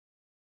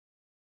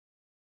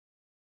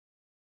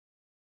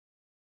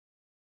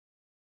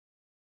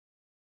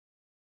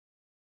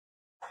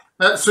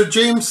So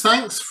James,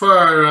 thanks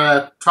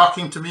for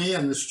talking to me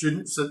and the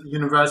students at the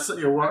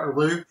University of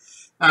Waterloo.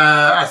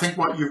 I think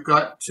what you've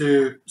got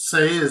to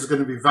say is going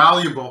to be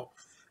valuable,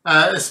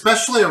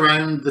 especially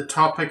around the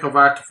topic of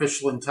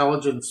artificial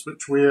intelligence,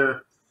 which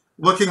we're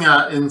looking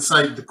at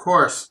inside the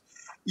course.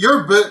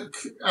 Your book,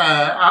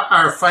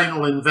 Our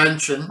Final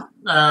Invention,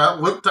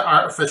 looked at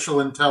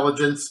artificial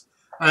intelligence.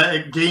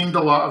 It gained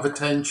a lot of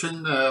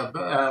attention.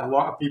 A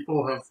lot of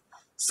people have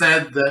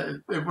said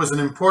that it was an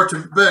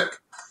important book.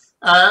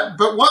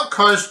 But what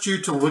caused you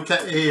to look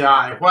at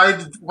AI?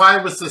 Why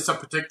was this a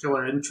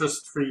particular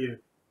interest for you?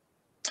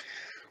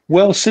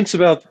 Well, since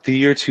about the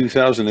year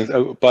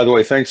 2000, by the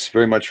way, thanks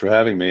very much for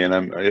having me,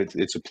 and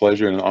it's a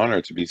pleasure and an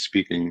honor to be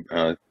speaking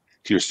to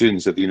your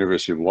students at the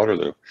University of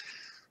Waterloo.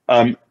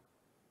 Um,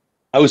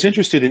 I was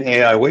interested in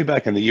AI way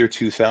back in the year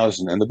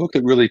 2000, and the book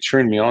that really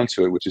turned me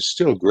onto it, which is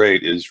still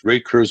great, is Ray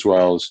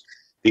Kurzweil's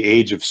The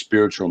Age of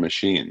Spiritual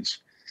Machines.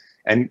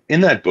 And in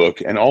that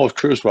book, and all of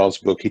Kurzweil's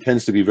book, he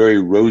tends to be very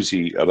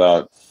rosy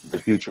about the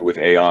future with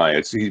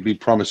AI. He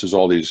promises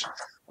all these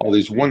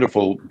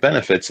wonderful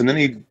benefits, and then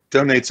he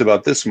donates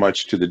about this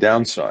much to the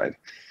downside.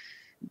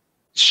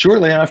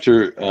 Shortly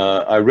after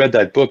I read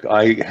that book,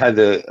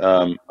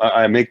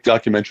 I make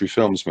documentary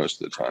films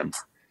most of the time,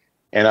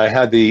 and I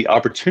had the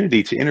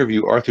opportunity to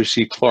interview Arthur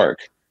C.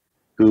 Clarke,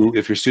 who,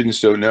 if your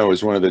students don't know,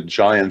 is one of the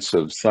giants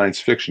of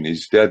science fiction.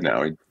 He's dead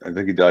now. I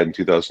think he died in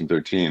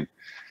 2013.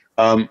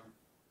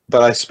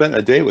 But I spent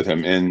a day with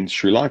him in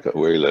Sri Lanka,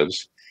 where he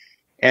lives,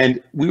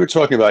 and we were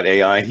talking about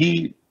AI.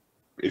 He,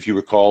 if you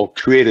recall,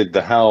 created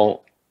the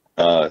HAL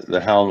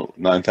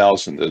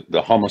 9000,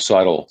 the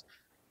homicidal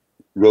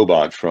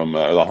robot from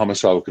the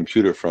homicidal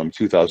computer from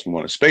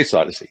 2001: A Space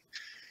Odyssey.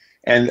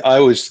 And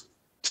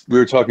we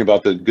were talking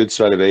about the good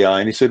side of AI,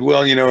 and he said,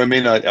 well, it may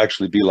not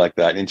actually be like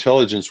that.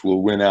 Intelligence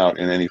will win out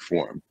in any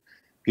form.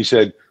 He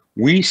said,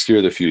 we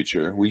steer the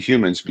future, we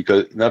humans,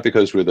 not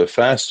because we're the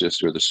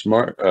fastest or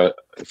the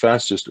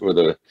fastest or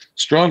the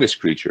strongest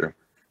creature,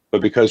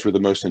 but because we're the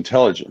most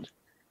intelligent.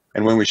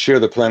 And when we share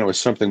the planet with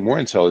something more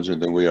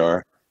intelligent than we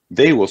are,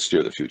 they will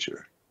steer the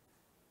future.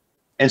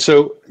 And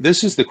so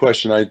this is the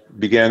question I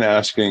began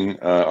asking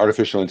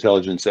artificial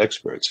intelligence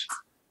experts.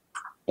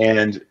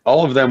 And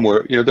all of them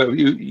were,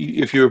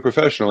 if you're a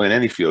professional in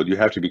any field, you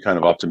have to be kind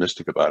of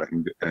optimistic about it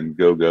and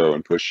go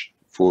and push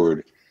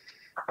forward.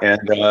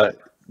 And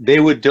they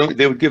would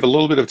give a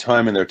little bit of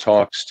time in their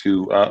talks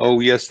to, oh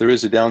yes, there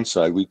is a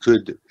downside. We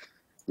could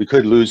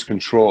lose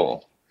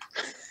control.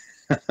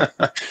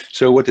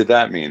 So what did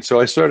that mean? So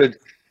I started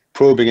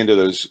probing into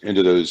those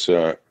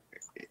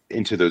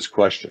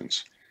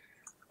questions,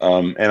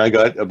 and I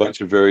got a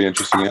bunch of very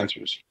interesting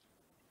answers.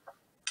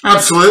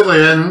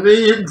 Absolutely.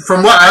 And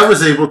from what I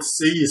was able to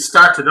see, you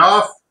started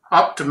off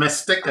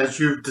optimistic, as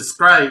you've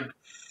described,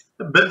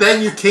 but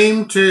then you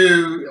came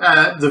to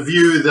the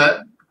view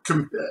that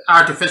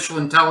artificial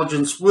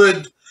intelligence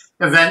would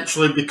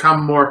eventually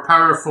become more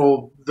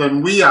powerful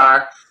than we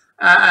are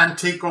and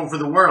take over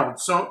the world.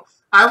 So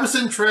I was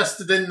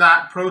interested in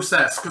that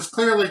process because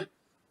clearly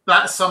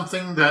that's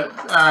something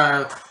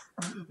that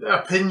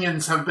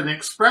opinions have been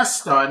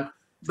expressed on.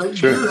 But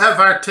Sure. You have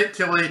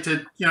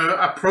articulated,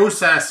 a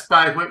process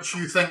by which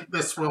you think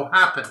this will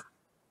happen.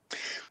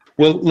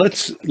 Well,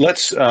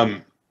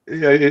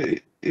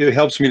 it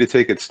helps me to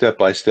take it step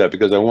by step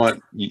because I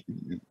want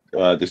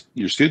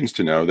your students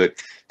to know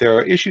that there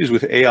are issues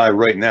with AI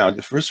right now.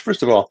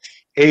 First of all,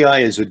 AI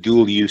is a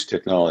dual-use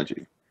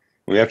technology.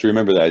 We have to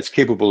remember that it's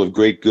capable of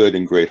great good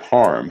and great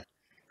harm.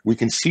 We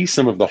can see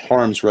some of the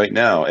harms right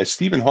now. As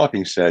Stephen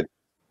Hawking said,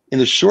 in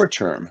the short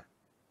term,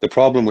 the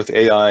problem with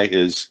AI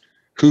is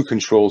who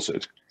controls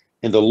it.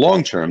 In the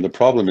long term, the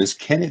problem is,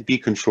 can it be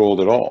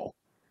controlled at all?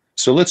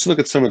 So let's look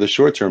at some of the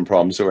short-term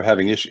problems that we're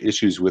having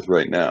issues with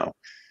right now.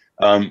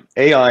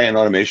 AI and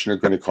automation are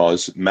going to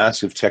cause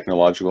massive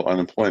technological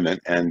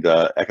unemployment and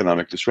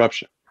economic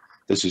disruption.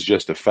 This is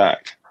just a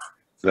fact.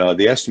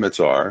 The estimates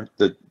are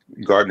that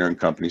Gartner and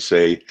company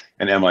say,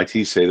 and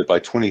MIT say, that by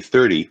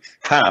 2030,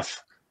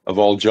 half of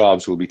all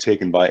jobs will be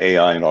taken by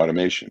AI and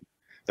automation.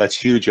 That's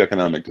huge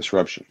economic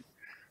disruption.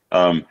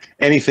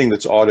 Anything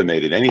that's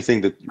automated,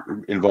 anything that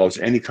involves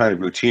any kind of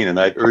routine, and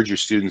I'd urge your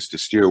students to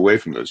steer away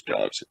from those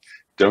jobs.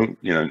 Don't,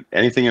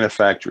 anything in a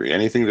factory,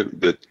 anything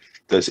that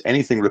does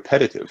anything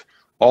repetitive,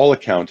 all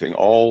accounting,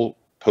 all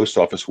post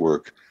office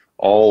work,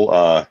 all,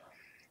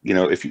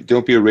 if you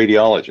don't be a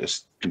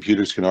radiologist,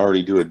 computers can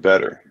already do it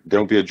better.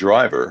 Don't be a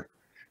driver.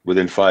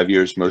 Within 5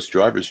 years, most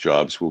drivers'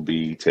 jobs will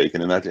be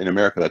taken, and that in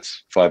America,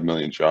 that's 5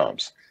 million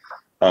jobs.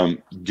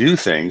 Do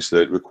things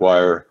that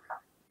require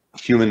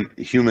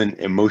human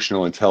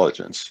emotional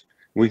intelligence.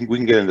 We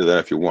can get into that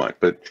if you want,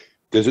 but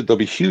there'll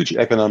be huge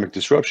economic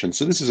disruption.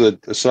 So this is a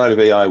side of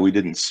AI we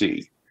didn't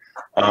see.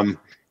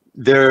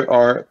 There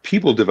are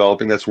people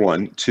developing, that's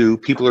one. Two,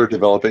 people are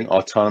developing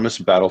autonomous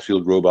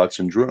battlefield robots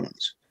and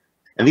drones.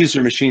 And these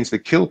are machines that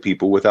kill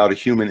people without a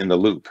human in the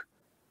loop.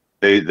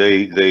 They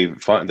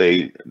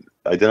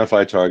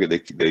identify a target,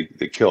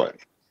 they kill it.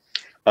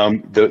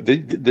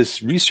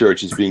 This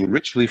research is being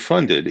richly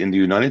funded in the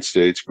United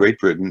States, Great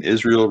Britain,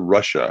 Israel,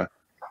 Russia,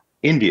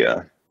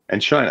 India,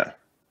 and China.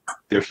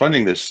 They're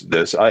funding this.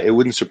 It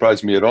wouldn't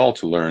surprise me at all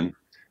to learn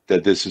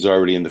that this is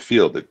already in the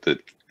field. That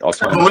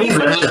autonomous. I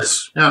believe it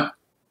is. Yeah.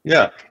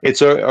 Yeah.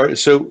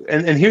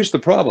 And here's the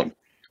problem: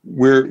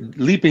 we're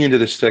leaping into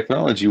this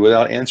technology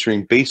without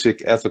answering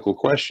basic ethical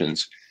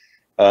questions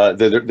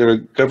that are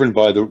governed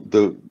by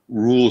the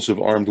rules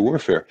of armed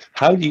warfare.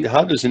 How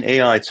does an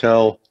AI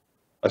tell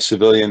a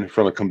civilian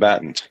from a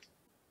combatant?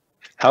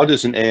 How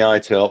does an AI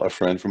tell a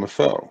friend from a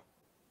foe?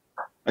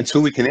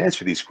 Until we can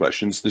answer these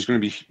questions,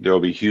 there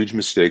will be huge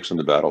mistakes on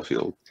the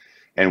battlefield,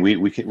 and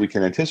we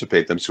can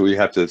anticipate them. So we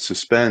have to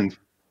suspend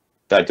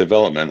that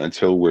development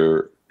until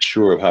we're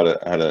sure of how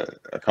to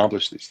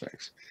accomplish these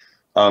things.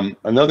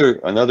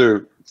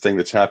 Another thing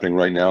that's happening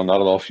right now, not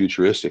at all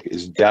futuristic,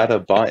 is data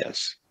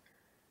bias.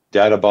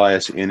 Data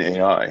bias in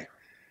AI.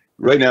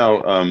 Right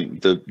now,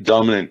 the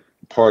dominant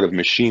part of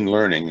machine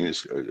learning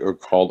are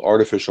called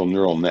artificial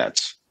neural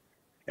nets.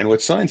 And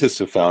what scientists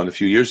have found a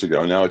few years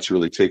ago, now it's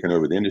really taken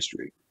over the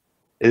industry,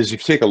 is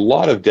if you take a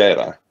lot of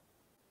data,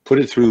 put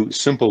it through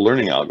simple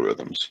learning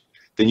algorithms,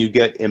 then you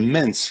get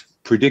immense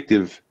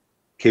predictive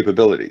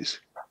capabilities.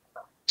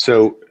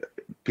 So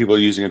people are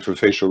using it for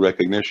facial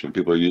recognition.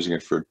 People are using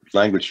it for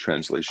language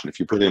translation. If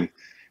you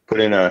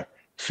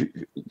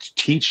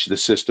teach the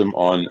system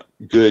on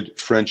good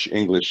French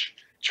English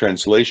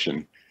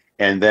translation,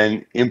 and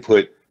then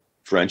input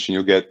French, and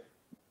you'll get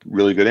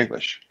really good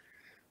English.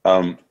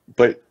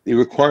 But it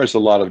requires a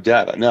lot of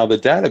data. Now, the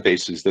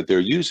databases that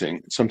they're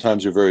using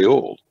sometimes are very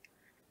old.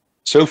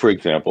 So, for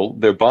example,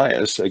 they're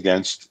biased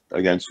against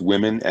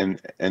women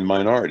and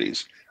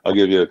minorities. I'll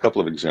give you a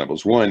couple of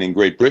examples. One, in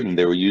Great Britain,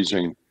 they were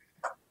using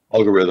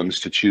algorithms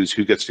to choose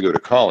who gets to go to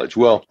college.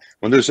 Well,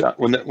 when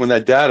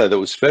that data that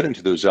was fed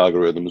into those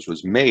algorithms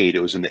was made,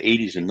 it was in the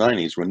 80s and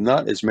 90s, when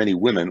not as many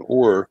women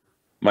or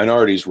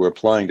minorities were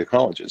applying to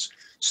colleges.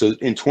 So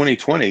in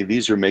 2020,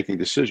 these are making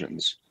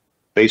decisions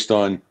based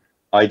on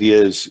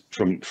ideas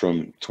from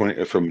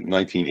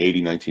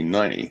 1980,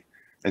 1990,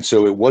 and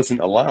so it wasn't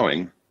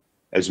allowing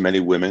as many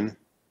women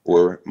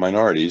or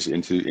minorities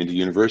into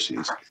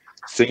universities.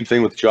 Same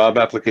thing with job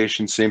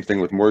applications, same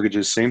thing with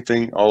mortgages, same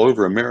thing all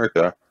over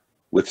America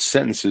with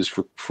sentences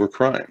for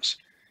crimes.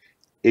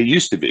 It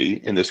used to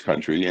be in this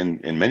country and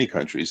in many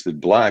countries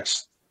that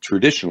blacks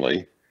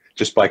traditionally,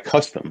 just by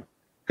custom,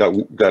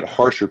 got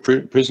harsher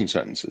prison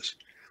sentences.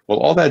 Well,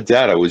 all that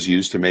data was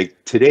used to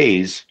make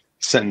today's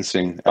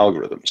sentencing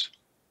algorithms.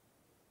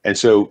 And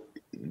so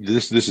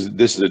this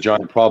is a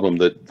giant problem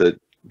that the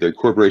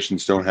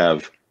corporations don't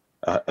have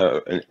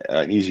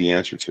an easy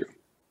answer to.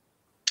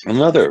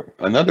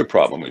 Another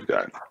problem we've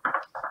got,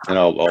 and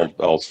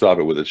I'll stop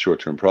it with the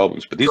short-term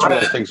problems, but these are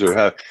all things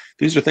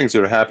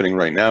that are happening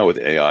right now with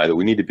AI that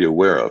we need to be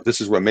aware of.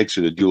 This is what makes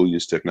it a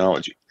dual-use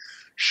technology.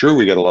 Sure,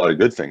 we got a lot of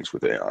good things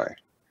with AI,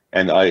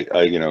 and I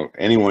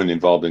anyone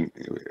involved in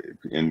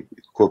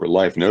corporate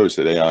life knows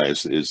that AI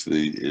is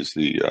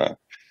the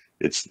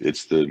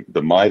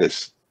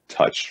Midas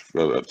touch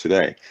of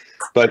today.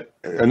 But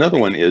another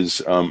one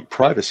is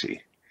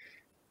privacy.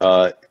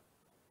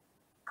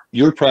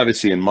 Your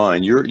privacy and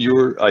mine,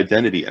 your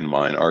identity and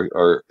mine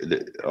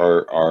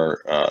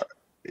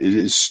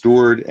is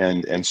stored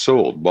and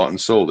sold, bought and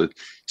sold.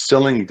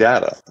 Selling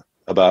data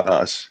about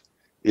us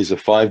is a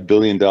 $5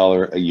 billion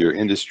a year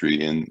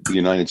industry in the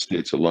United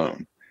States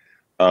alone.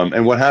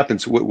 And what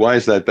happens? Why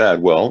is that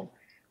bad? Well,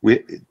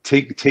 we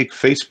take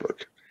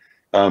Facebook.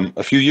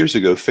 A few years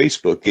ago,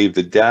 Facebook gave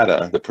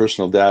the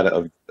personal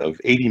data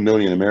of 80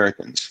 million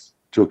Americans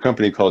to a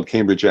company called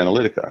Cambridge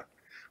Analytica,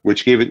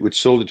 which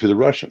sold it to the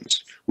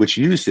Russians, which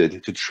used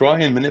it to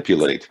try and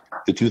manipulate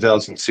the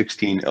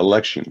 2016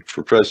 election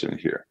for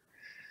president here.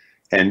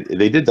 And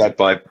they did that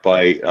by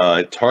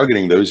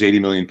targeting those 80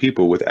 million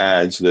people with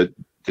ads that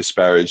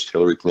disparaged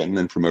Hillary Clinton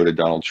and promoted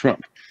Donald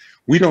Trump.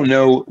 We don't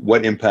know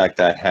what impact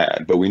that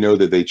had, but we know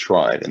that they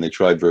tried, and they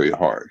tried very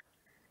hard.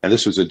 And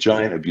this was a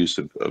giant abuse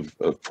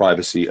of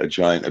privacy, a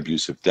giant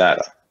abuse of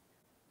data.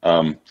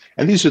 And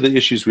these are the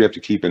issues we have to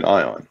keep an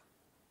eye on.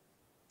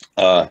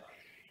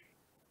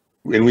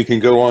 And we can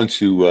go on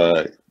to,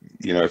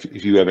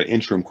 if you have an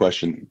interim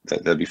question,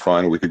 that'd be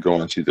fine. Or we could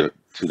go on to the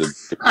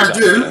I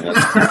do.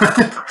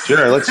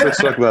 Sure. Let's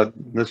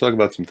talk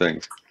about some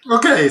things.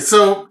 Okay.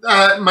 So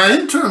my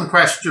interim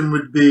question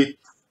would be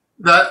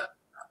that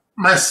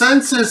my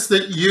sense is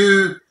that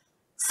you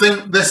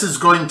think this is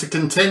going to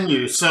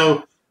continue.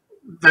 So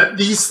that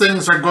these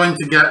things are going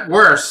to get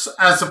worse,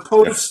 as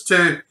opposed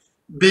to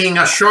being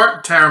a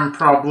short-term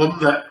problem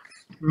that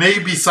may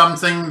be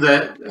something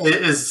that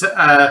is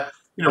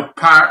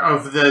part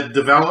of the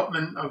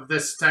development of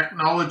this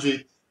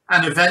technology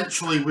and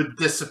eventually would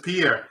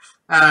disappear.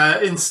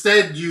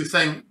 Instead, you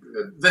think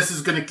this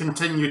is going to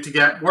continue to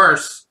get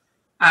worse,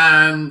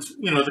 and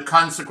the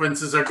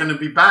consequences are going to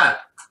be bad.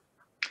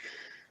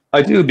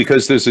 I do,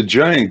 because there's a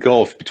giant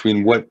gulf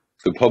between what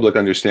the public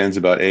understands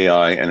about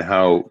AI and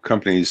how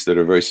companies that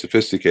are very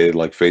sophisticated,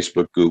 like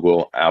Facebook,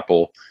 Google,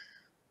 Apple,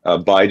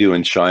 Baidu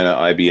in China,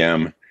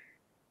 IBM,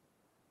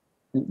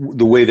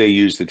 the way they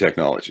use the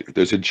technology.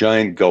 There's a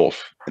giant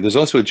gulf. And there's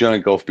also a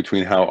giant gulf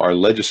between how our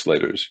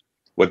legislators,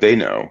 what they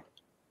know,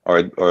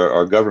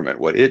 our government,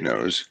 what it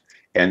knows,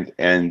 and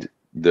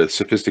the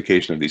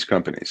sophistication of these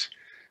companies.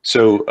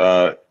 So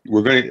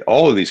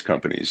all of these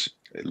companies,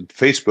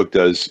 Facebook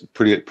does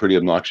pretty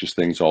obnoxious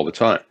things all the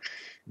time.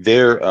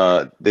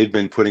 They've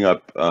been putting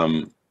up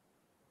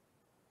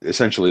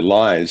essentially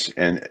lies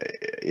and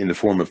in the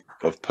form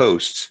of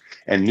posts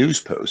and news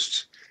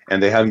posts,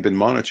 and they haven't been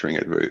monitoring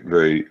it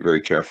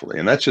very carefully.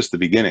 And that's just the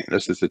beginning.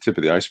 That's just the tip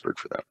of the iceberg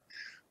for them.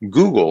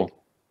 Google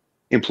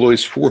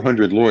employs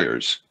 400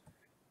 lawyers,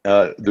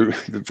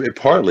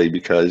 partly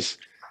because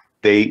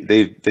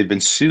they've been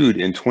sued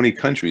in 20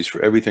 countries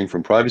for everything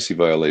from privacy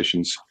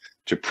violations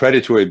to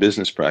predatory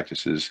business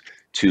practices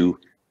to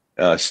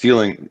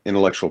stealing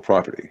intellectual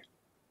property.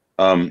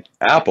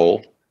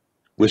 Apple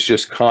was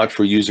just caught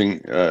for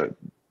using,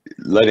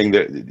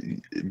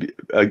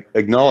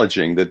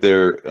 acknowledging that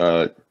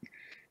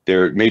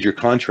their major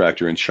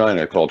contractor in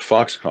China called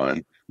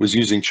Foxconn was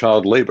using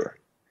child labor.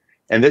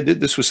 And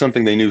this was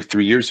something they knew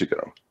 3 years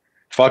ago.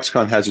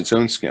 Foxconn has its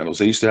own scandals.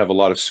 They used to have a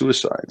lot of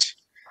suicides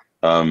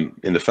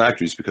in the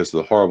factories because of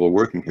the horrible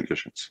working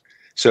conditions.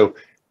 So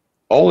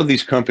all of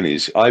these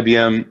companies,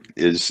 IBM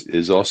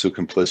is also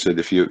complicit.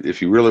 If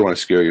you really want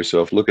to scare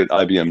yourself, look at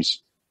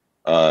IBM's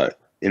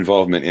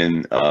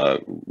involvement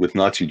with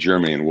Nazi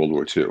Germany in World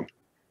War II.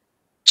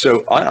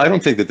 So I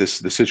don't think that the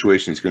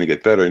situation is going to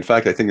get better. In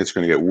fact, I think it's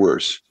going to get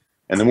worse.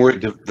 And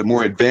the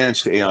more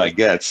advanced AI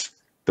gets,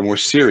 the more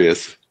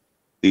serious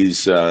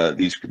these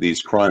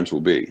crimes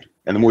will be,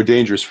 and the more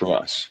dangerous for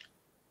us.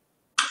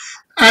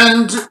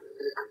 And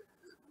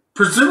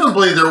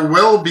presumably there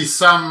will be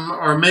some,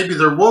 or maybe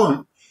there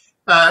won't,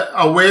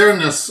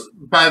 awareness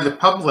by the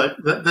public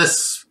that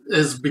this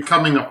is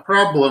becoming a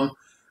problem,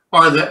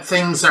 or that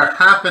things are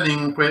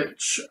happening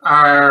which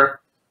are,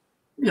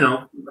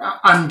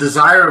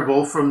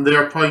 undesirable from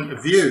their point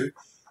of view.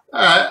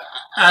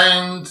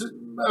 And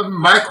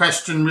my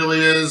question really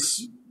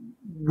is,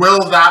 will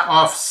that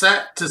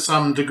offset to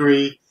some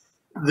degree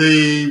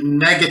the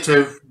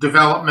negative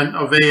development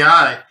of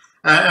AI?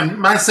 And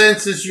my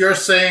sense is you're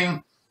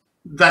saying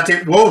that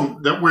it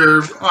won't, that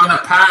we're on a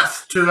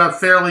path to a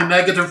fairly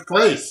negative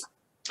place.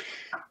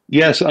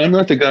 Yes, I'm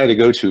not the guy to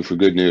go to for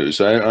good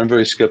news. I'm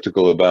very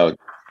skeptical about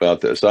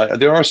this.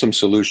 There are some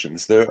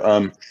solutions.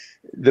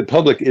 The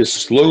public is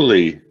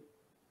slowly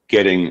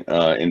getting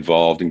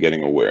involved and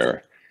getting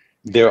aware.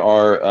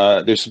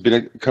 There's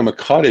become a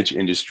cottage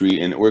industry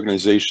in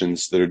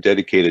organizations that are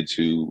dedicated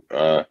to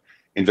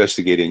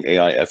investigating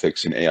AI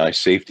ethics and AI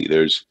safety.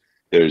 There's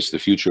the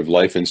Future of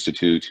Life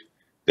Institute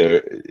there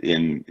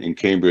in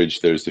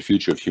Cambridge. There's the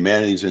Future of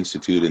Humanities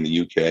Institute in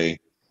the UK.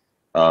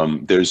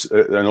 There's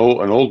an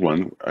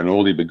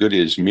oldie but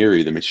goodie is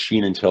MIRI, the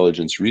Machine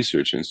Intelligence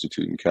Research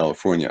Institute in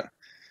California.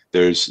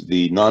 There's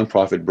the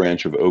nonprofit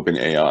branch of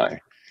OpenAI,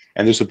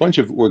 and there's a bunch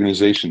of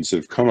organizations that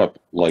have come up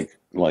like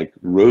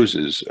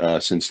roses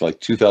since like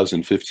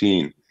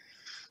 2015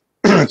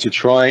 to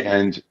try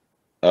and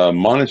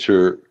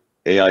monitor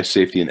AI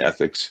safety and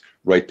ethics,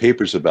 write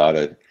papers about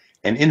it,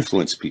 and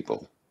influence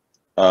people.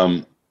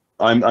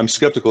 I'm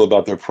skeptical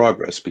about their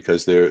progress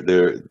because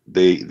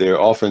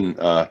they're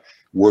often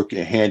work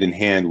hand in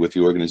hand with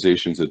the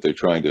organizations that they're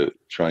trying to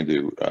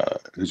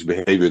whose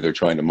behavior they're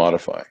trying to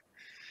modify.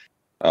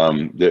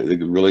 The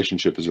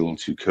relationship is a little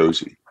too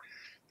cozy.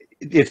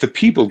 If the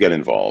people get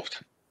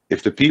involved,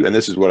 and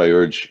this is what I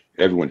urge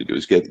everyone to do,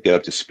 is get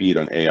up to speed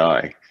on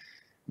AI,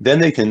 then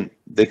they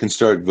can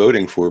start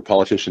voting for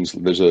politicians.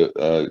 There's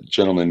a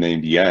gentleman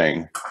named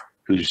Yang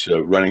who's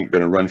going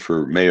to run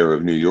for mayor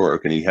of New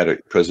York, and he had a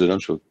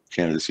presidential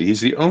candidacy. He's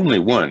the only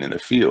one in the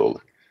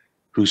field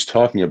who's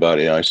talking about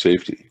AI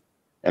safety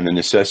and the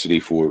necessity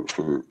for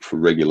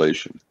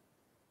regulation.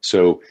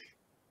 So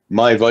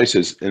my advice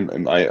is,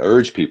 and I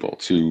urge people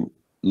to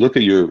look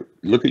at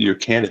your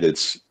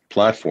candidate's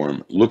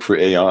platform, look for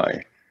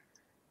AI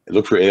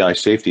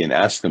safety, and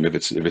ask them if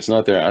it's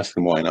not there. Ask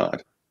them why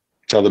not.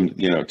 Tell them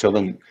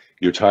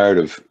you're tired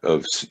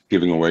of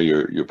giving away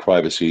your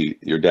privacy,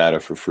 your data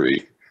for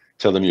free.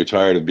 Tell them you're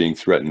tired of being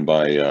threatened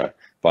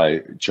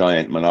by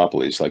giant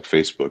monopolies like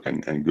Facebook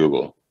and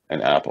Google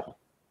and Apple.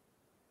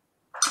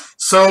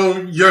 So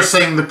you're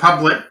saying the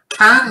public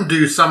can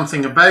do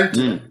something about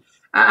it,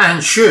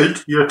 and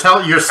should. You're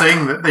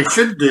saying that they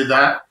should do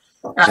that,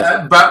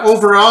 but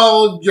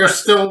overall you're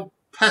still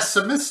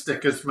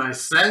pessimistic, is my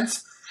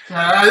sense.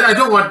 I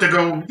don't want to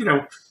go,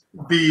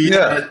 be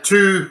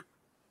too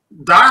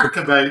dark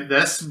about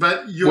this,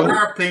 but you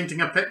are painting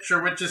a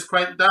picture which is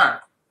quite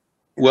dark.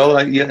 Well,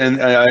 I do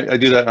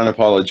that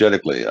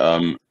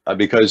unapologetically,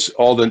 because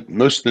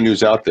most of the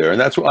news out there, and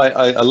that's why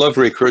I love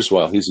Ray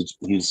Kurzweil.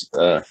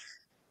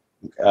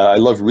 I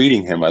love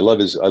reading him. I love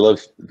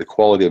the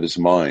quality of his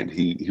mind.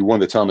 He won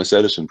the Thomas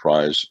Edison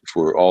Prize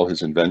for all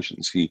his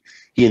inventions. He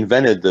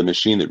invented the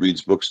machine that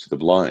reads books to the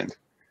blind,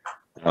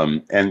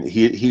 and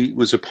he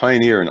was a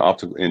pioneer in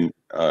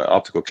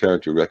optical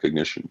character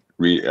recognition.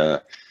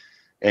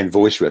 and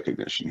voice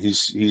recognition.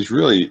 He's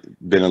really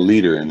been a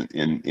leader in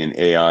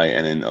AI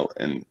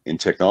and in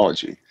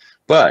technology,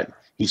 but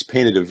he's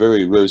painted a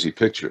very rosy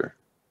picture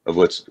of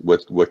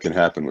what can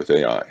happen with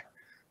AI.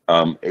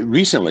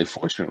 Recently,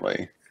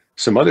 fortunately,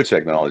 some other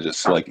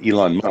technologists like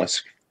Elon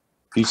Musk,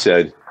 he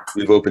said,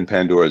 we've opened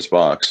Pandora's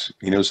box.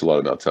 He knows a lot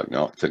about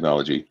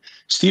technology.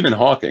 Stephen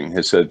Hawking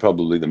has said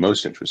probably the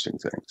most interesting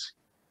things.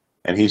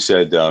 And he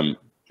said,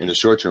 in the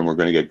short term, we're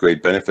going to get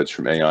great benefits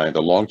from AI. In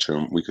the long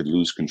term, we could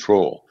lose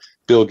control.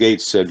 Bill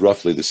Gates said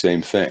roughly the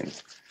same thing.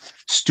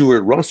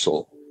 Stuart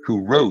Russell,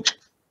 who wrote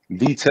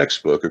the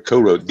textbook or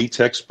co-wrote the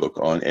textbook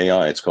on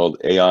AI, it's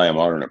called AI, A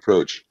Modern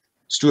Approach.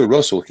 Stuart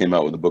Russell came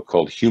out with a book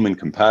called Human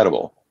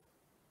Compatible.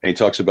 And he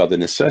talks about the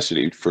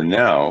necessity for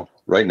now,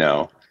 right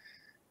now,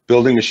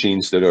 building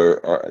machines that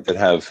that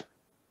have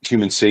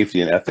human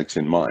safety and ethics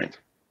in mind,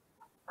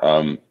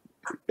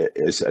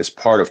 as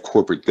part of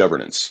corporate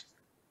governance.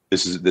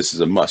 This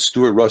is a must.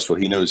 Stuart Russell,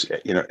 he knows,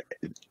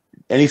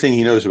 anything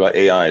he knows about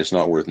AI is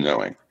not worth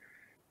knowing.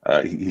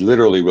 He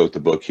literally wrote the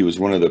book. He was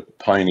one of the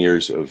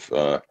pioneers of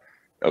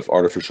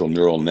artificial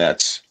neural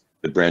nets,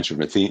 the branch of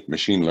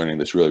machine learning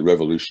that's really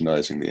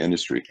revolutionizing the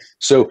industry.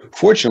 So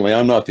fortunately,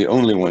 I'm not the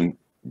only one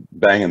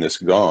banging this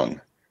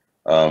gong,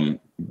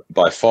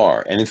 by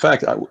far. And in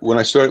fact, when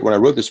I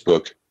wrote this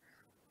book,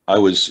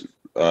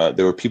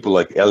 there were people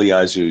like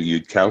Eliezer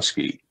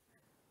Yudkowsky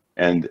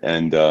and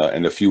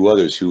a few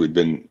others who had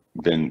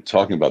been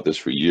talking about this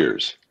for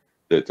years,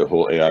 the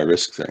whole AI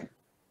risk thing.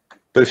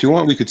 But if you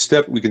want, we can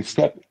step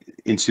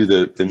into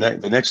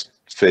the next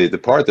phase, the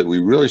part that we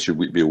really should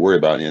be worried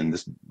about. And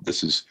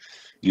this is,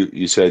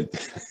 you said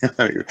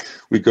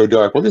we go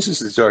dark. Well, this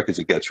is as dark as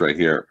it gets right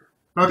here.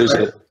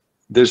 Okay.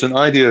 There's an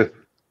idea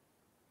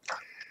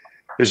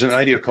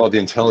called the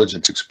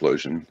intelligence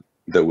explosion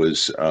that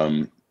was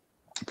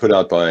put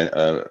out by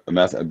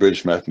a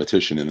British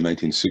mathematician in the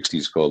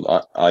 1960s called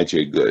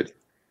I.J. Good.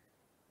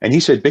 And he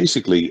said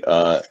basically,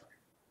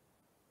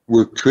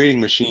 we're creating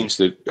machines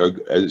that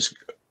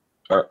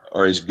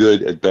are as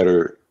good at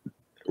better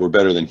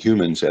than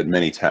humans at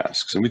many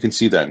tasks. And we can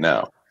see that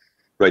now.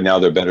 Right now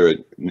they're better at,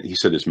 he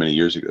said this many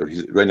years ago,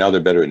 right now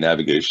they're better at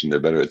navigation, they're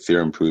better at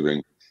theorem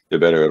proving, they're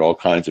better at all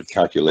kinds of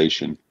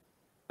calculation.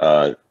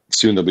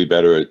 Soon they'll be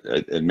better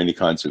at many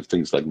kinds of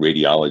things like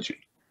radiology.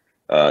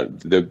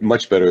 They're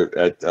much better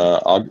at,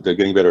 they're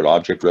getting better at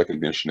object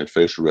recognition, at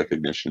facial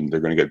recognition. They're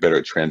going to get better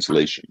at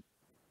translation.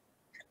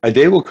 A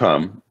day will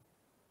come,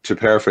 to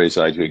paraphrase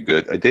I.J.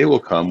 Good, a day will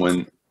come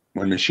when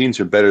machines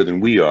are better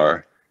than we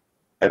are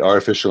at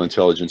artificial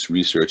intelligence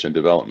research and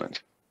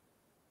development.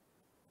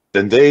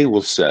 Then they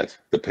will set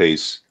the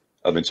pace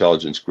of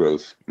intelligence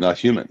growth, not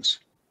humans.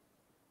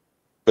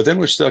 But then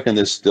we're stuck in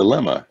this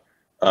dilemma.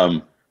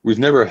 We've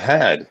never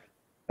had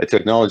a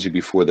technology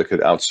before that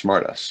could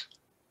outsmart us.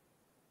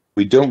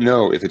 We don't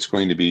know if it's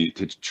going to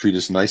treat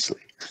us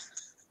nicely.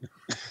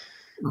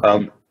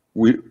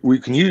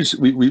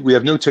 We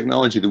have no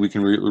technology that we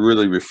can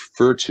really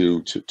refer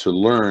to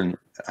learn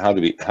how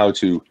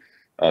to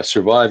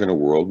survive in a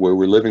world where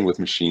we're living with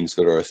machines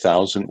that are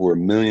 1,000 or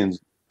 1,000,000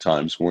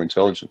 times more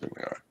intelligent than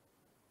we are.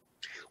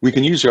 We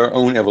can use our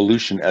own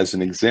evolution as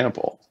an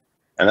example,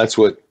 and that's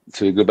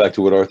to go back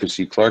to what Arthur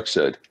C. Clarke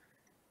said.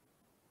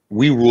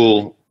 We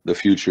rule the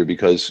future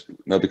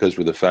not because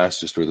we're the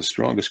fastest or the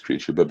strongest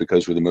creature, but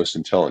because we're the most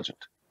intelligent.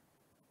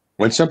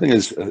 When something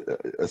is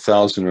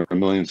 1,000 or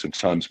 1,000,000 of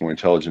times more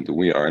intelligent than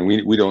we are, and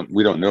we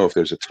don't know if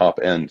there's a top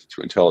end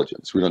to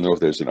intelligence. We don't know if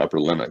there's an upper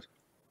limit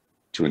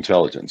to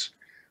intelligence.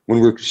 When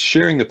we're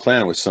sharing the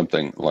planet with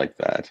something like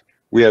that,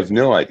 we have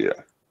no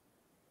idea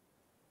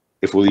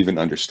if we'll even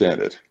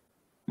understand it,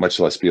 much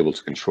less be able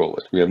to control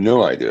it. We have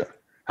no idea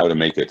how to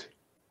make it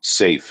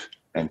safe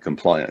and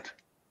compliant.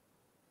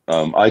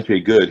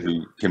 I.J. Good,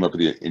 who came up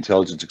with the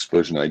intelligence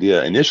explosion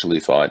idea, initially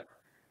thought,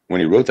 when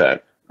he wrote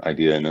that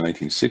idea in the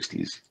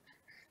 1960s,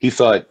 he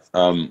thought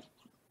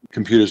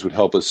computers would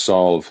help us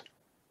solve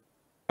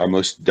our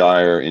most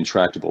dire,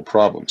 intractable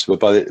problems. But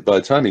by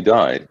the time he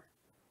died,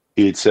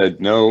 he had said,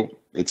 no,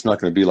 it's not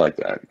going to be like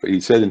that. But he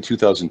said in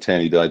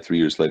 2010, he died 3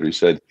 years later, he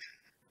said,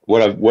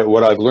 what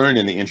I've learned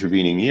in the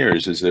intervening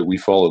years is that we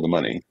follow the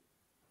money,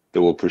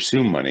 that we'll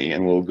pursue money,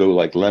 and we'll go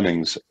like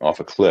lemmings off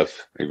a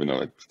cliff, even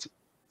though it's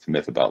a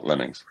myth about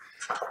lemmings.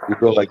 We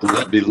go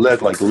be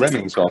led like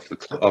lemmings off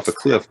a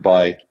cliff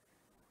by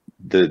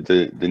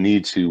the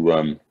need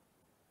to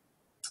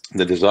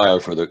the desire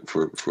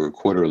for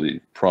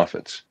quarterly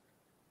profits.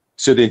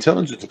 So the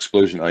intelligence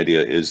explosion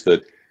idea is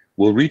that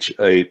we'll reach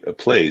a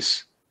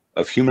place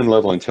of human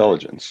level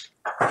intelligence,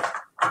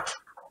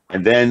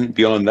 and then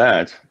beyond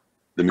that,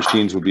 the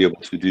machines will be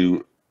able to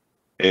do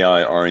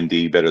AI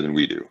R&D better than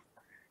we do.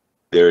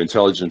 Their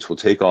intelligence will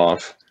take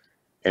off,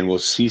 and we'll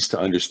cease to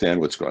understand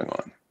what's going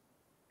on.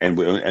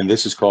 And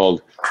this is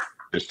called,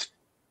 there's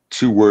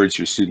two words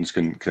your students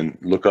can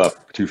look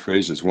up, two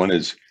phrases. One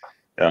is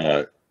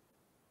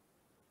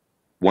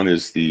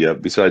the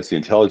besides the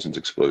intelligence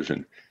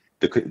explosion,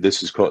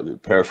 this is called, the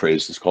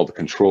paraphrase is called the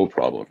control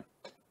problem.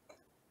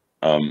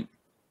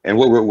 And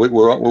what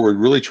we're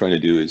really trying to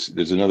do is,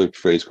 there's another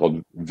phrase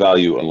called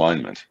value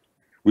alignment.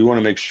 We want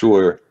to make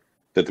sure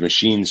that the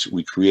machines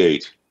we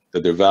create,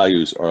 that their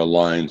values are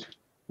aligned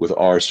with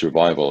our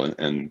survival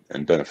and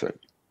benefit.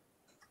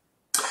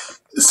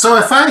 So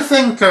if I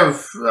think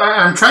of,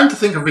 I'm trying to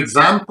think of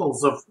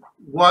examples of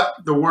what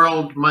the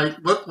world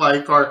might look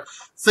like, or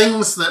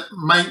things that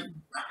might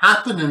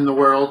happen in the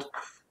world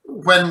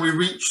when we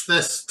reach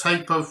this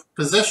type of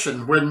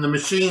position, when the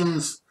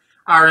machines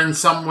are in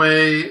some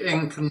way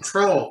in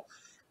control.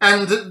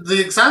 And the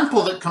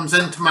example that comes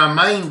into my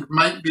mind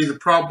might be the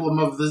problem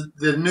of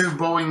the new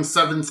Boeing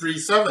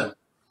 737,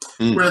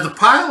 where the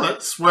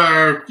pilots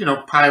were,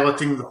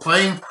 piloting the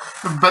plane,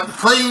 but the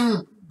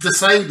plane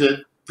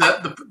decided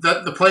that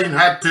the plane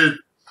had to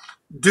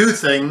do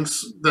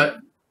things that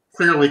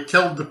clearly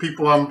killed the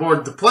people on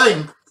board the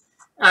plane,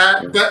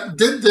 that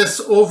did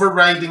this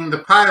overriding the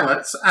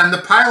pilots, and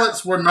the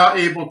pilots were not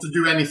able to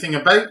do anything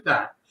about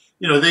that.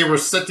 They were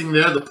sitting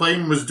there, the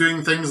plane was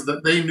doing things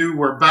that they knew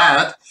were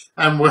bad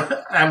and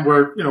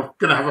were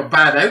going to have a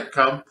bad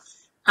outcome.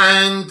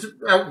 And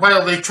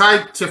while they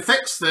tried to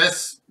fix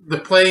this, the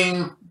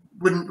plane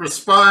wouldn't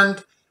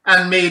respond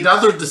and made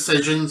other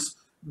decisions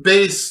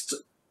based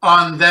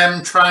on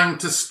them trying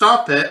to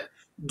stop it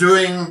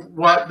doing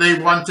what they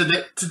wanted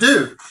it to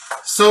do.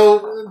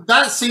 So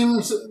that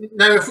seems,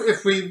 now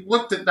if we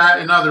looked at that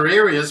in other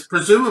areas,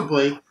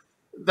 presumably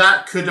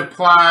that could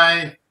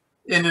apply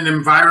in an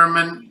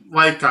environment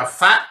like a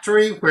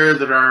factory where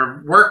there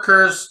are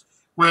workers,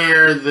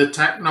 where the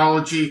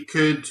technology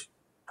could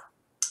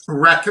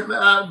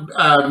recommend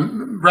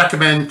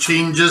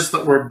changes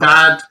that were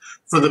bad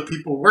for the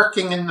people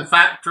working in the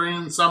factory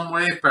in some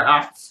way,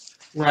 perhaps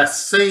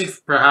less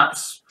safe,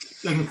 perhaps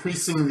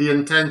increasing the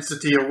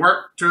intensity of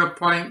work to a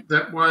point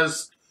that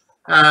was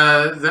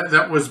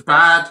that was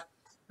bad.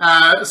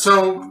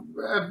 So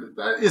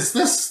is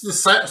this the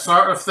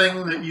sort of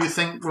thing that you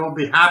think will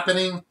be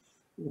happening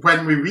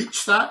when we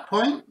reach that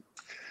point?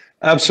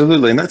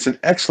 Absolutely, and that's an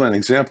excellent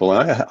example.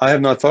 I have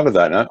not thought of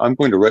that. I'm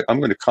going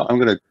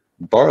to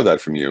borrow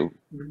that from you.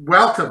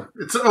 Welcome.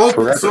 It's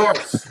open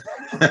source.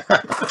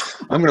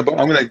 I'm going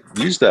to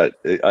use that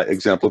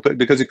example,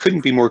 because it couldn't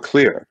be more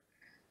clear.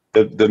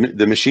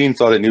 The machine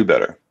thought it knew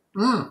better.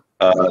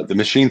 The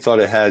machine thought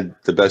it had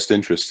the best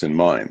interests in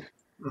mind.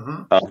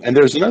 And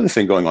there's another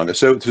thing going on there.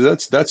 So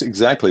that's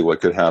exactly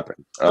what could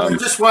happen.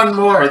 Just one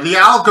more. The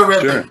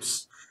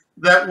algorithms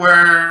that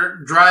were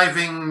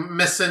driving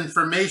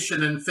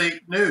misinformation and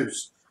fake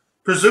news.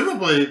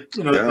 Presumably,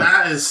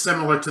 that is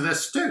similar to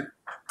this too.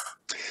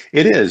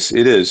 It is.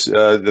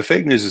 The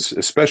fake news is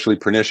especially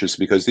pernicious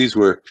because these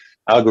were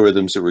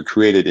algorithms that were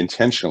created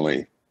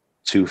intentionally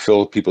to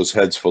fill people's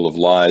heads full of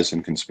lies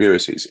and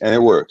conspiracies, and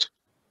it worked.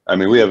 I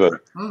mean, we have a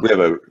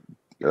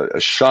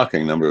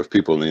shocking number of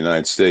people in the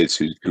United States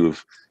who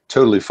have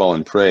totally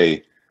fallen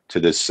prey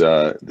to this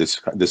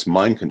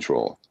mind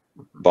control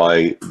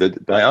by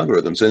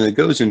algorithms, and it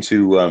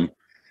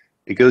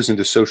goes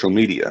into social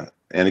media,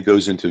 and it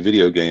goes into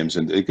video games,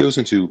 and it goes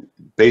into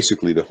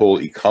basically the whole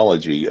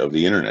ecology of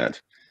the internet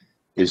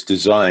is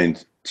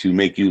designed to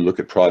make you look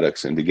at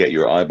products and to get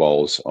your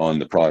eyeballs on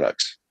the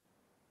products.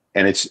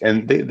 And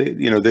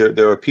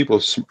there are people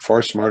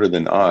far smarter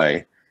than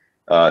I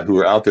who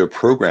are out there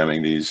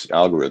programming these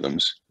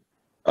algorithms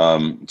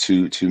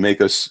to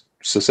make us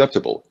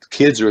susceptible.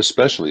 Kids are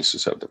especially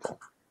susceptible.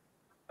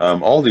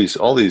 All these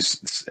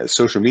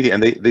social media,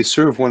 and they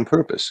serve one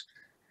purpose: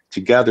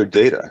 to gather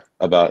data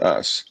about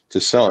us, to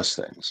sell us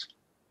things,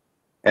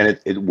 and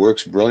it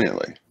works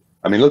brilliantly.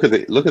 I mean, look at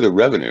the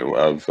revenue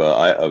of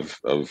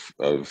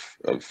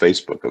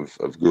Facebook,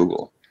 of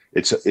Google.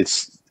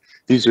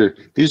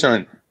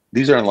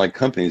 These aren't like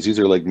companies. These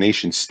are like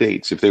nation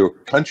states. If they were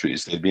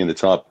countries, they'd be in the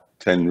top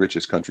 10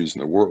 richest countries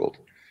in the world.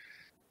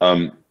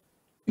 But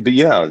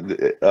yeah,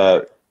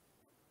 I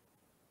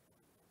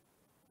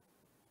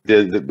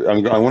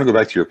want to go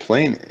back to your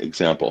plane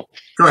example.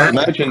 Go ahead.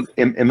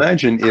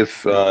 Imagine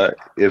if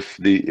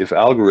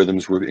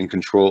algorithms were in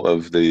control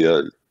of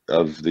the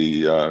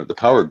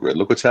power grid.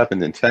 Look what's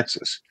happened in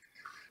Texas.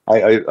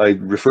 I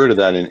refer to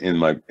that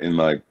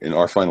in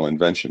our Final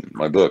Invention,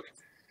 my book,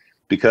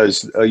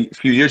 because a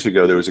few years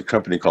ago there was a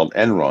company called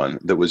Enron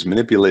that was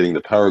manipulating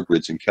the power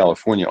grids in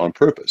California on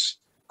purpose,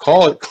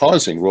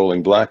 causing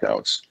rolling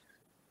blackouts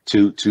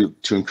to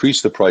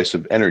increase the price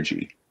of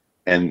energy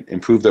and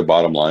improve their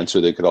bottom line so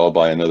they could all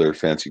buy another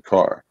fancy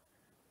car.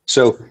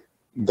 So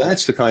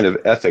that's the kind of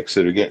ethics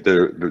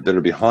that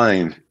are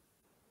behind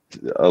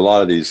a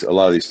lot of these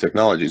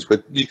technologies.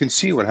 But you can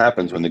see what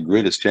happens when the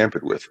grid is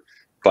tampered with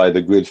by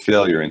the grid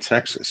failure in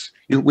Texas.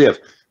 We have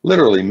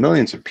literally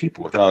millions of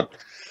people without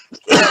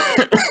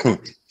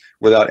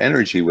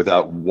energy,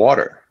 without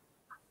water,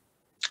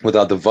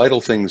 without the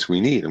vital things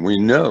we need. And we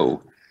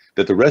know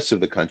that the rest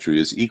of the country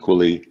is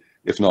equally,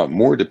 if not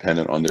more,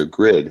 dependent on their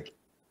grid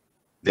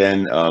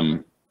than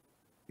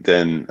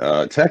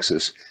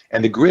Texas.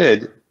 And the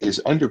grid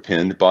is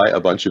underpinned by a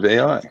bunch of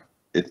AI.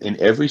 In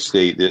every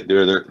state,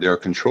 there are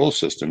control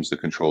systems that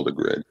control the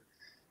grid,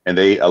 and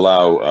they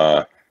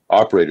allow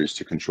operators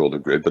to control the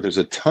grid, but there's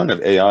a ton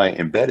of AI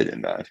embedded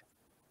in that,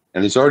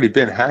 and there's already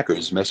been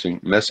hackers messing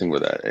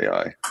with that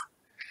AI.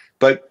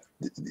 But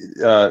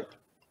the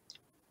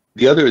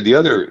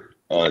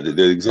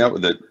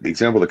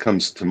example that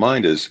comes to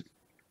mind is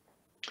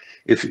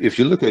if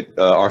you look at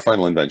Our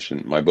Final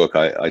Invention, my book,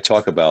 I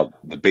talk about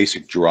the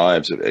basic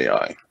drives of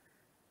AI,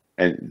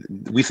 and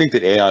we think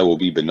that AI will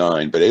be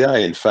benign, but AI,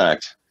 in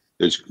fact,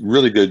 there's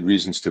really good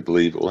reasons to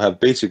believe it will have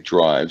basic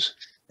drives.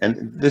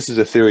 And this is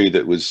a theory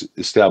that was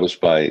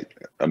established by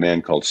a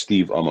man called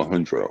Steve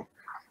Omohundro.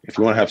 If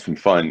you want to have some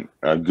fun,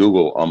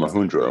 Google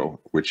Omohundro,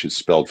 which is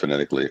spelled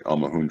phonetically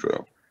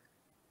Omohundro,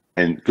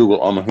 and Google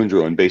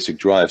Omohundro and basic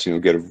drives, and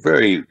you'll get a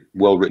very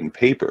well-written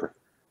paper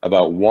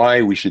about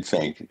why we should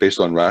think, based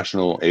on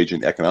rational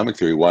agent economic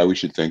theory, why we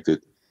should think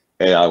that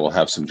AI will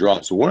have some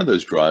drives. So one of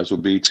those drives will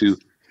be to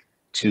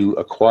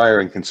acquire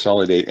and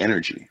consolidate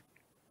energy,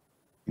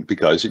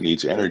 because it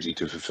needs energy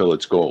to fulfill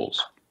its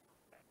goals.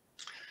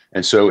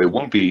 And so it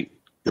won't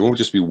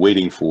just be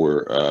waiting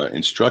for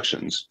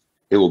instructions.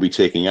 It will be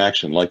taking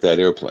action like that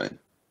airplane.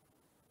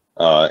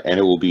 And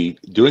it will be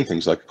doing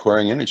things like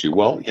acquiring energy.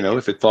 Well, you know,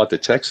 if it thought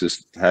that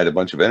Texas had a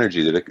bunch of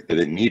energy that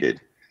it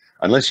needed,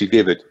 unless you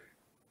gave it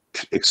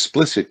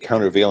explicit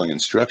countervailing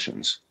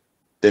instructions,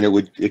 then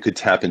it could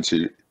tap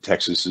into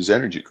Texas's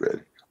energy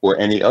grid or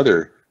any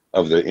other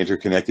of the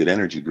interconnected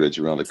energy grids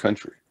around the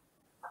country.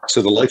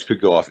 So the lights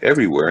could go off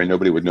everywhere and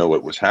nobody would know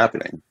what was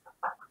happening,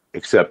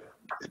 except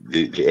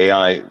the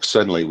AI.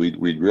 Suddenly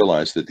we'd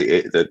realize that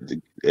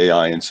the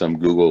AI in some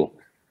Google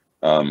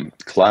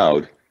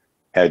cloud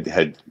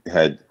had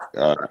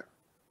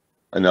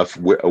enough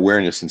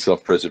awareness and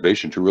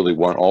self-preservation to really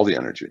want all the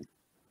energy.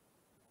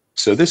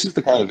 So this is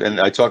the kind of,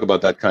 and I talk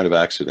about that kind of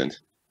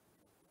accident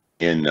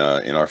in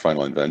Our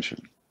Final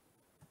Invention.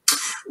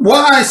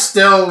 What I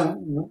still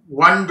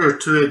wonder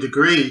to a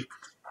degree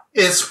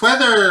is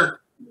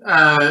whether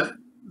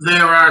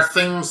there are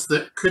things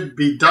that could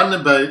be done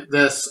about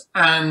this,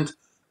 and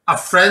a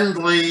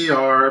friendly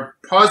or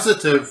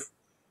positive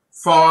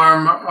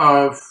form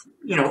of,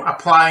 you know,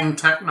 applying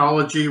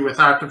technology with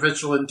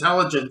artificial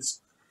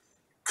intelligence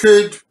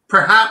could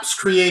perhaps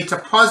create a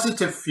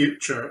positive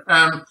future.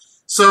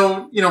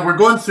 So, you know, we're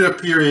going through a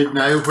period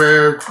now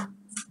where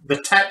the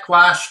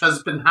techlash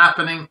has been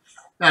happening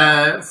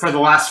for the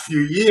last few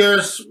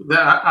years,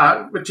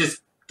 which is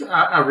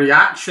a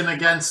reaction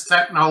against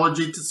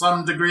technology to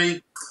some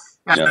degree.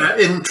 Yeah.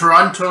 In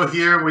Toronto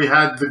here, we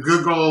had the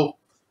Google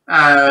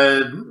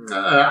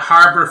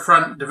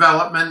harbourfront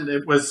development.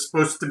 It was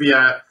supposed to be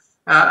a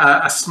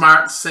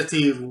smart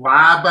city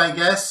lab, I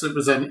guess. It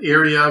was an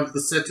area of the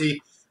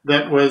city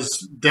that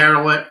was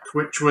derelict,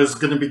 which was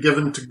going to be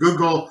given to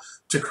Google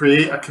to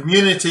create a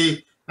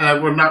community.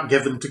 Well, not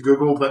given to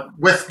Google, but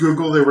with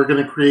Google, they were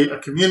going to create a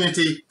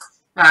community.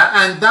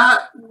 And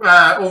that,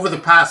 over the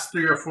past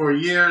 3 or 4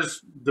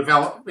 years,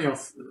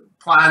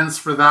 plans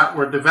for that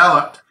were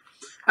developed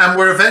and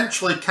were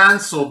eventually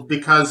cancelled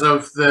because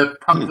of the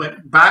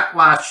public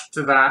backlash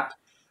to that,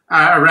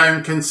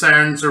 around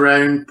concerns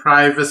around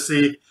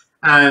privacy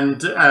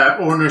and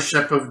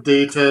ownership of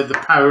data, the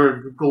power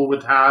Google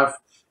would have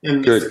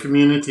in the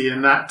community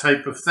and that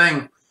type of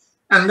thing.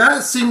 And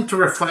that seemed to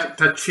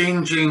reflect a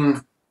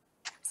changing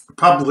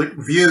public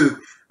view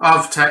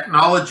of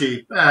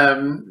technology.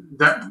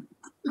 That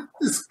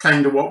is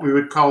kind of what we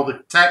would call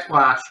the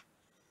techlash.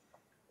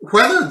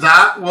 Whether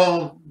that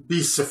will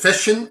be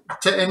sufficient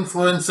to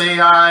influence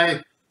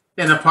AI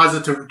in a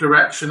positive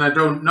direction, I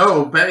don't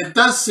know, but it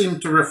does seem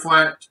to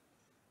reflect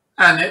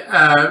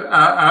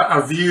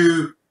a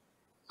view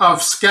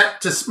of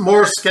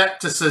more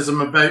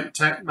skepticism about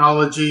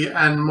technology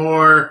and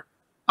more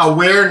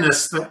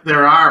awareness that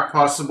there are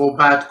possible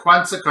bad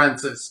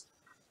consequences.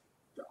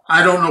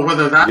 I don't know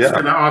whether that's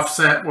going to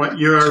offset what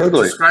you're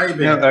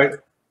describing. Yeah,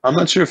 I'm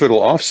not sure if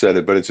it'll offset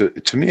it, but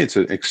to me, it's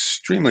an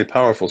extremely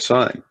powerful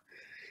sign.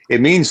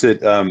 It means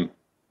that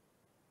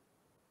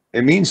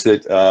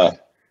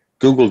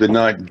Google did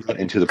not get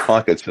into the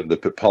pockets of the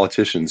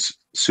politicians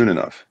soon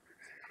enough.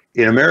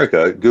 In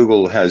America,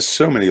 Google has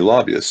so many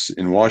lobbyists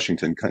in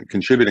Washington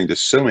contributing to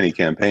so many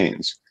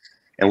campaigns,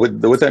 and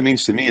what that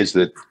means to me is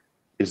that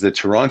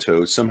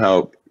Toronto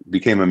somehow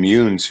became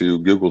immune to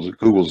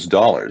Google's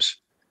dollars,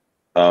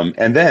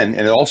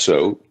 and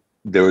also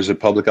there was a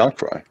public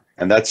outcry,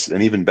 and that's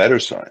an even better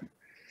sign.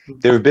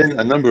 There have been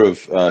a number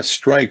of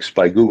strikes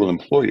by Google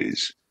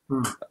employees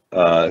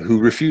who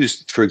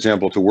refused, for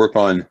example, to work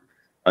on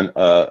an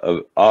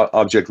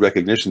object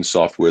recognition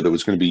software that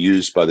was going to be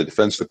used by the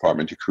Defense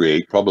Department to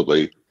create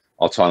probably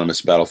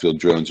autonomous battlefield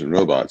drones and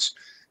robots.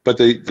 But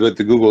the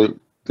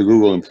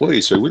Google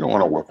employees said, we don't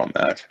want to work on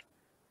that,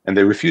 and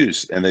they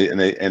refused. And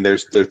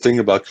there's their thing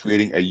about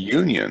creating a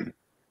union,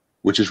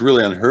 which is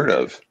really unheard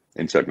of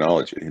in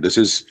technology.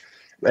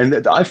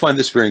 And I find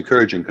this very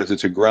encouraging because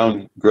it's a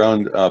ground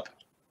up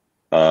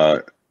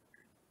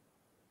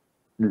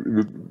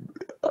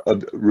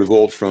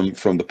revolt from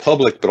the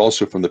public, but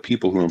also from the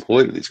people who are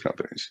employed at these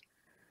companies.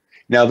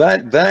 Now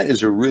that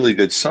is a really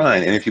good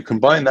sign, and if you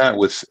combine that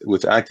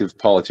with active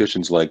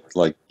politicians like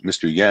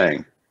Mr.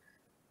 Yang,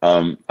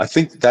 I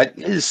think that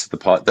is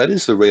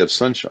the ray of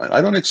sunshine.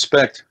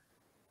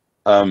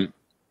 Um,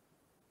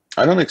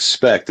 I don't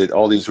expect that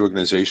all these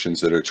organizations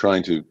that are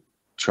trying to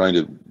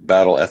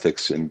battle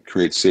ethics and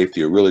create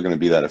safety are really going to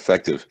be that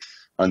effective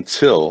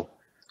until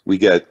we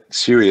get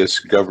serious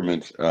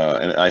government,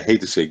 and I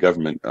hate to say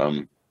government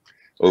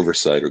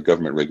oversight or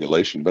government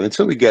regulation, but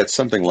until we get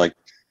something like,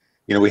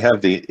 we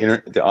have the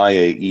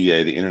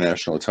IAEA, the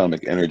International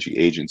Atomic Energy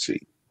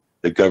Agency,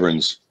 that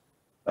governs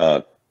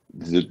the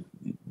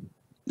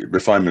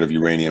refinement of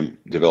uranium,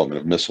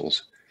 development of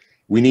missiles.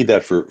 We need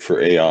that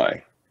for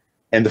AI.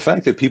 And the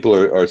fact that people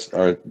are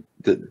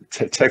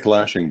tech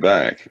lashing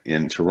back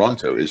in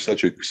Toronto is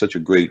such a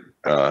great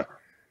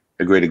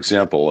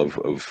example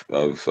of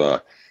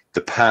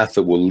the path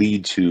that will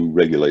lead to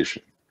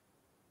regulation.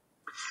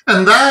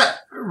 And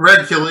that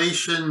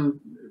regulation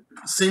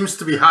seems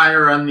to be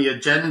higher on the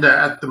agenda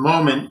at the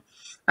moment.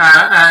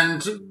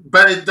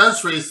 But it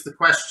does raise the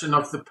question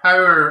of the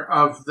power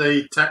of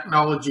the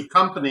technology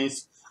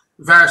companies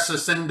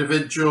versus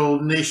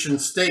individual nation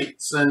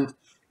states. And,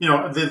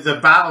 the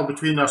battle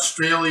between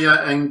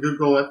Australia and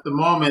Google at the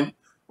moment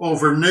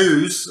over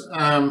news,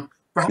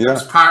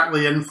 perhaps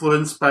partly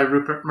influenced by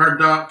Rupert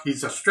Murdoch.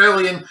 He's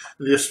Australian.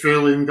 The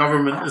Australian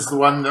government is the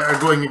one that are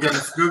going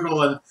against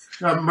Google, and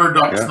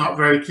Murdoch's not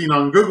very keen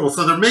on Google.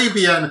 So there may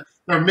be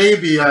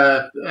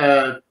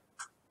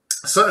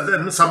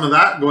some of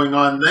that going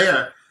on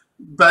there.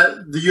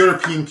 But the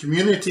European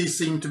community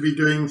seem to be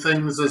doing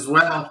things as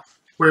well,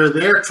 where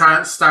they're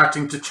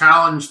starting to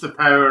challenge the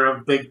power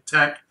of big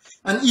tech.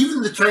 And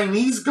even the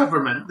Chinese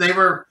government, they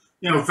were,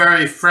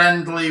 very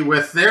friendly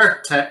with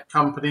their tech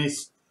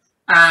companies.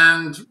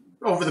 And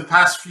over the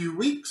past few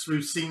weeks,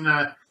 we've seen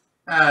a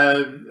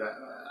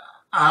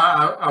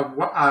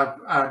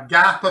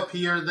gap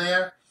appear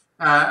there,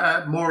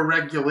 more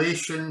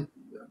regulation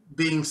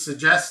being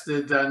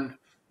suggested, and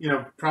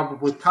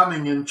probably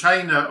coming in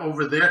China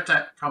over their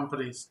tech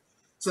companies.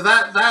 So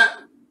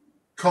that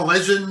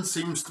collision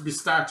seems to be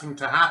starting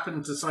to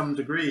happen to some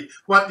degree.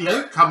 What the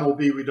outcome will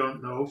be, we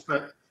don't know,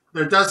 but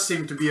there does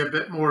seem to be a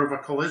bit more of a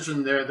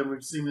collision there than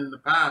we've seen in the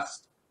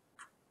past.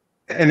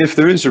 And if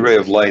there is a ray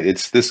of light,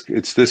 it's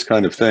this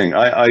kind of thing.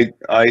 I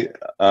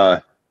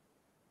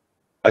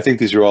think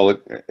these are all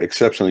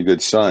exceptionally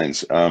good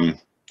signs.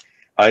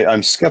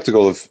 I'm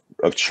skeptical of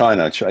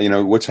China.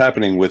 What's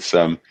happening with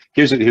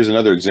here's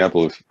another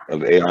example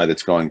of AI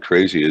that's gone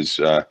crazy is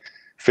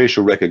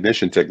facial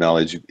recognition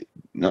technology.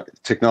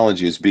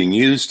 Technology is being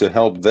used to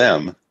help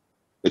them,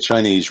 the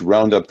Chinese,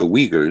 round up the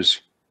Uyghurs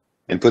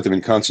and put them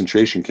in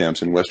concentration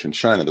camps in Western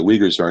China. The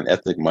Uyghurs are an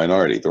ethnic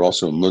minority. They're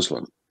also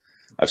Muslim.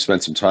 I've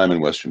spent some time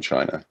in Western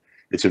China.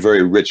 It's a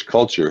very rich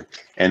culture.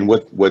 And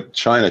what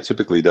China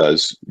typically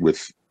does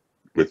with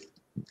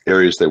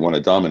areas they want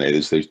to dominate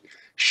is they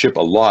ship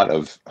a lot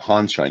of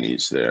Han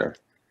Chinese there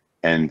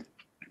and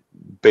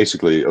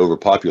basically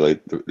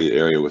overpopulate the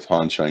area with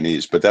Han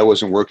Chinese. But that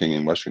wasn't working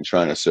in Western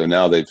China. So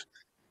now they've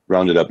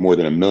rounded up more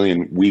than 1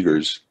 million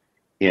Uyghurs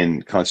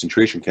in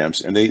concentration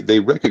camps, and they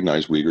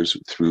recognize Uyghurs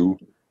through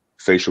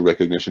facial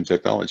recognition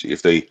technology.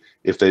 If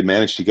they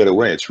manage to get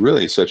away, it's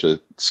really such a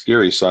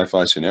scary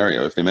sci-fi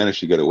scenario. If they manage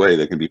to get away,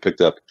 they can be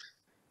picked up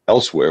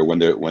elsewhere when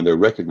they're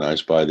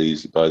recognized by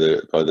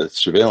the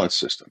surveillance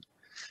system.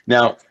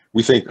 Now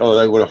we think,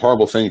 oh, what a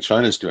horrible thing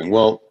China's doing.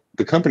 Well,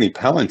 the company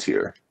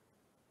Palantir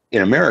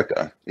in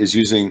America is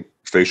using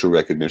facial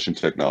recognition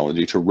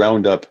technology to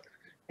round up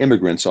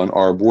immigrants on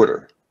our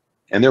border,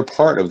 and they're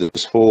part of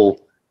this whole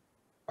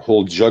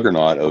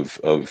juggernaut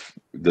of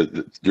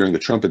during the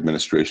Trump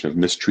administration of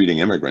mistreating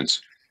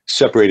immigrants,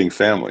 separating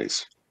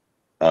families,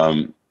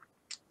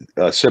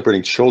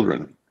 separating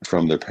children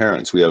from their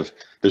parents.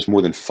 There's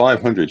more than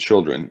 500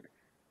 children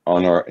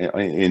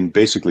in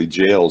basically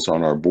jails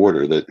on our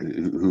border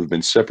who've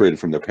been separated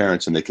from their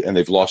parents, and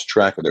they've lost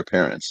track of their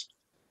parents.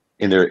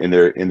 In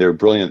their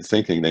brilliant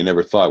thinking, they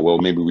never thought, well,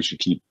 maybe we should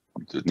keep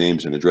the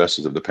names and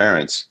addresses of the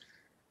parents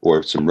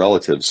or some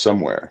relatives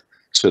somewhere,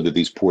 so that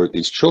these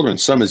children,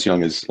 some as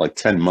young as like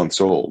 10 months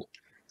old,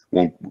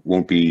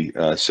 won't be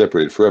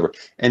separated forever.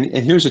 And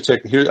here's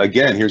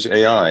here's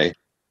AI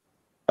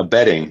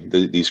abetting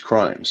these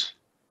crimes.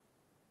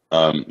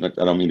 I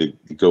don't mean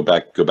to go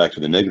back to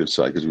the negative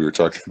side, because we were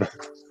talking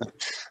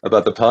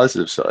about the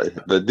positive side.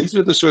 But these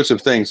are the sorts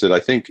of things that I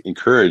think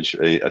encourage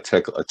a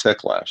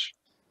tech lash.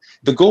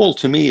 The goal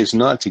to me is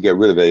not to get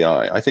rid of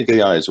AI. I think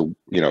AI is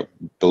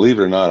believe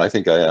it or not, I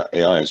think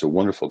AI is a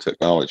wonderful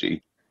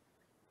technology.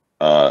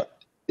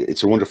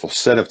 It's a wonderful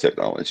set of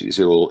technologies.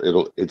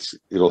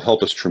 It'll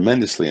help us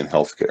tremendously in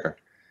healthcare.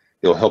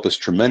 It'll help us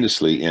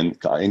tremendously in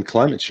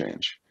climate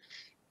change.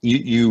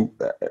 You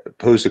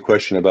posed a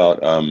question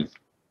about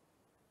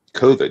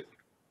COVID.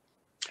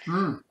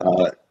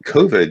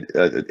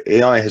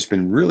 AI has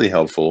been really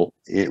helpful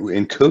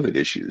in COVID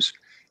issues,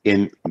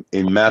 in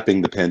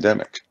mapping the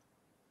pandemic,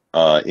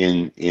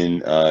 in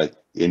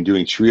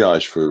doing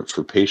triage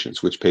for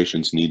patients, which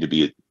patients need to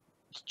be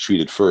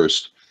treated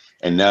first,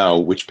 and now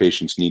which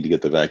patients need to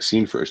get the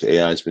vaccine first.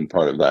 AI has been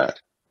part of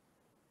that.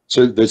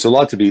 So there's a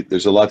lot to be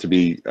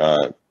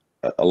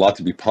a lot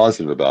to be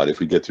positive about if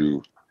we get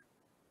through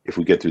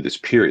this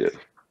period.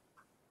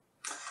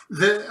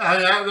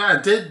 I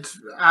did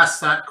ask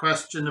that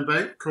question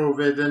about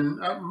COVID, and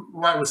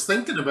what I was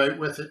thinking about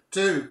with it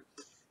too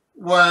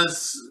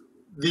was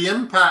the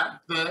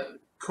impact that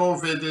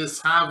COVID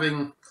is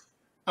having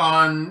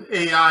on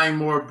AI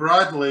more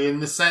broadly, in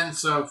the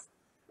sense of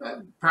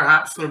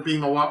perhaps there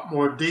being a lot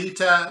more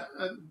data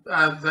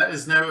that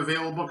is now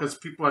available because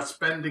people are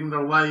spending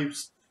their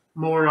lives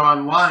more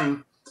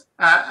online,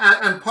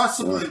 and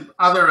possibly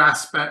other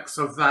aspects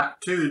of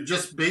that too,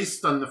 just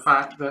based on the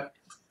fact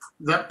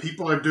that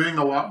people are doing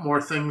a lot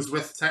more things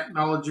with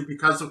technology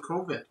because of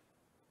COVID.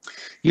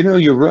 You know,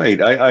 you're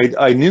right.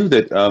 I knew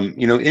that,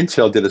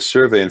 Intel did a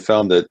survey and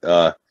found that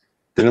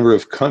the number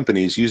of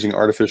companies using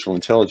artificial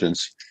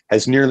intelligence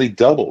has nearly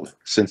doubled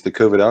since the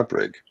COVID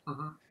outbreak.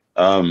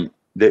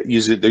 They're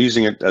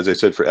using it, as I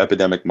said, for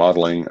epidemic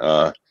modeling,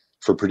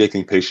 for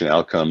predicting patient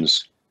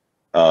outcomes,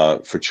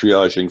 for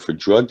triaging, for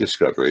drug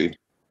discovery.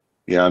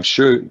 Yeah, I'm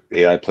sure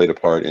AI played a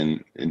part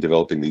in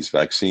developing these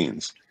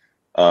vaccines.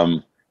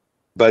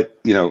 But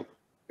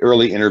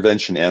early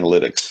intervention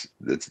analytics,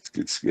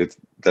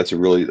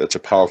 that's a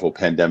powerful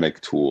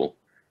pandemic tool.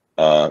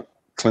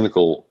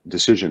 Clinical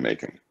decision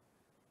making,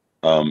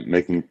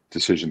 making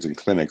decisions in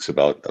clinics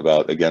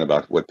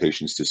about what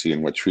patients to see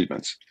and what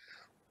treatments.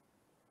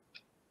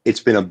 It's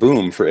been a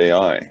boom for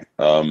AI,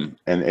 and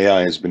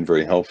AI has been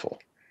very helpful.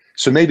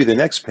 So maybe the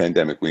next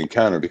pandemic we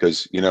encounter,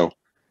 because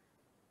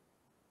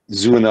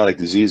zoonotic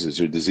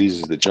diseases, or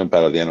diseases that jump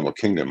out of the animal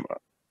kingdom,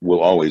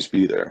 will always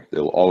be there.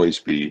 There will always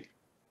be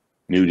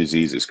new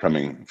diseases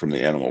coming from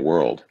the animal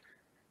world.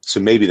 So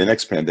maybe the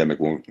next pandemic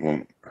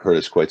won't hurt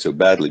us quite so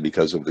badly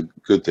because of the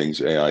good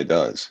things AI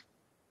does.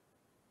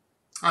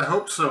 I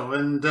hope so,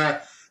 and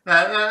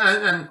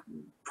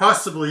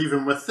possibly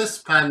even with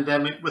this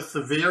pandemic, with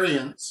the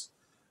variants,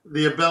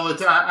 the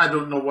ability, I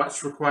don't know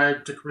what's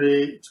required to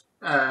create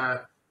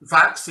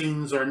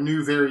vaccines or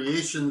new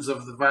variations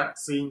of the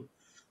vaccine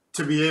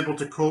to be able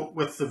to cope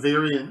with the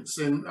variants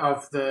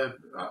of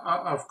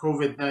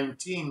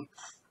COVID-19.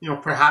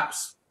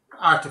 Perhaps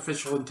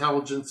artificial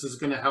intelligence is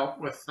going to help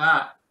with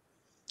that.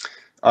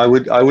 I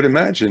would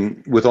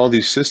imagine, with all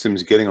these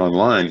systems getting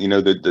online,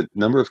 the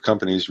number of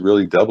companies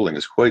really doubling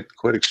is quite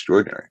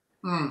extraordinary.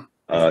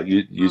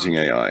 Using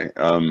AI.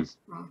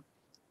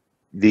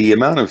 The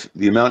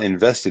amount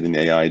invested in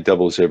AI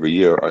doubles every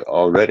year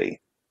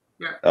already.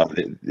 Yeah.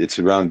 It's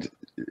around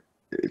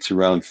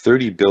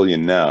 30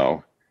 billion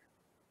now.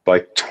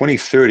 By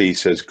 2030,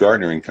 says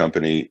Gartner and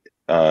Company,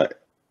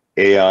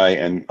 AI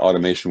and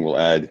automation will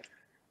add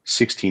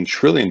 $16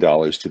 trillion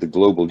to the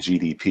global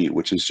GDP,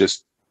 which is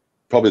just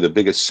probably the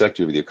biggest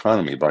sector of the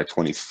economy by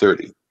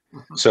 2030.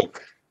 So,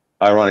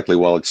 ironically,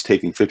 while it's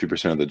taking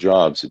 50% of the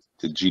jobs,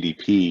 the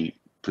GDP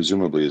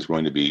presumably is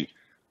going to be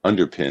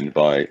underpinned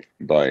by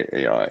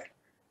AI.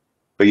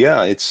 But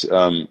yeah, it's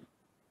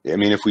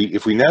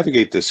if we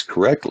navigate this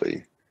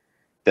correctly,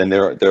 then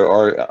there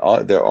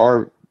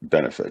are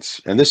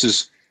benefits, and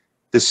this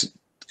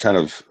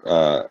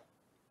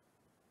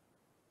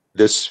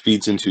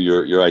feeds into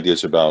your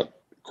ideas about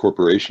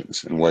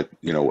corporations and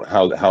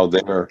how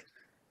they're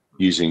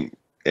using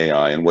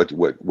AI and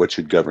what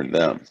should govern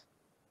them.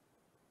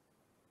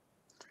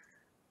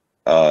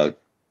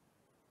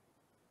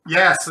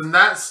 Yes, and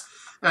that's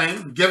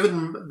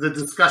given the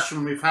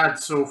discussion we've had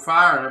so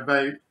far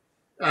about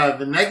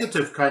the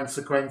negative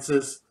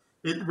consequences.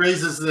 It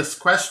raises this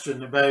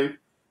question about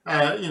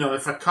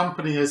if a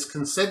company is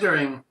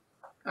considering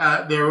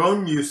their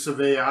own use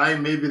of AI,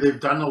 maybe they've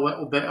done a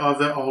little bit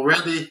of it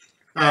already.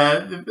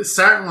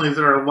 Certainly,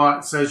 there are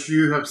lots, as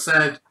you have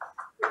said,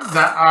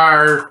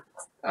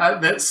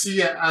 that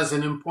see it as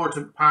an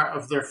important part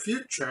of their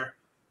future.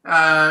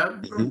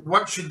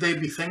 What should they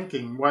be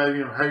thinking?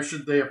 How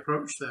should they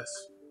approach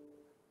this?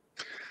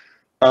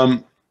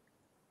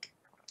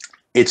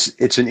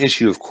 It's an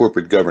issue of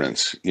corporate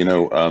governance.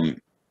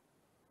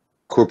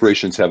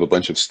 Corporations have a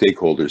bunch of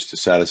stakeholders to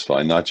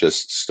satisfy, not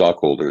just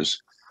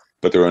stockholders,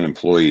 but their own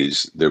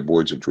employees, their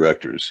boards of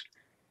directors.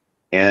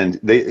 And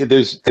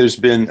there's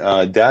been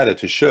data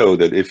to show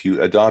that if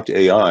you adopt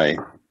AI,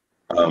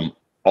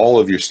 all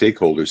of your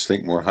stakeholders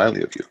think more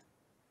highly of you,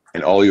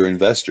 and all your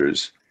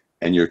investors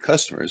and your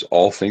customers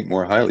all think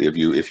more highly of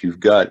you if you've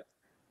got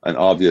an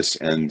obvious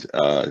and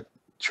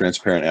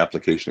transparent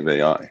application of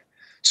AI.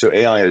 So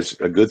AI is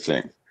a good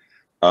thing.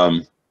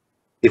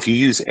 If you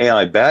use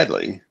AI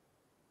badly,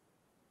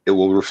 it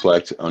will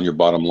reflect on your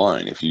bottom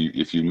line if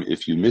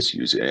you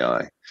misuse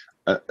AI.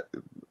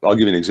 I'll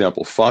give you an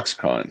example.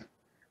 Foxconn,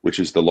 which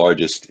is the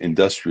largest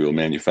industrial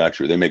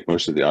manufacturer, they make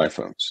most of the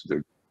iPhones.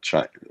 They're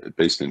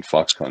based in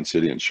Foxconn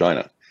City in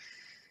China.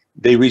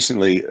 They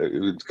recently,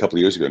 a couple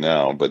of years ago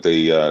now, but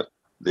they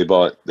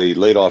bought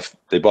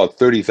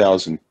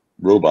 30,000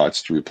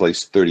 robots to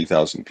replace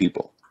 30,000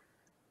 people.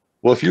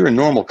 Well, if you're a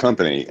normal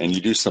company and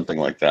you do something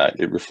like that,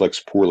 it reflects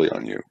poorly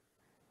on you.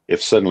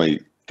 If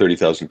suddenly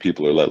 30,000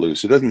 people are let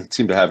loose, it doesn't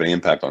seem to have any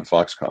impact on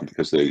Foxconn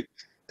because they're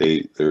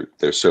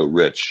so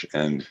rich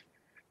and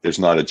there's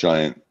not a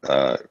giant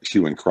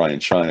hue and cry in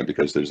China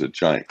because there's a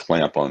giant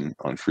clamp on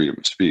freedom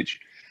of speech.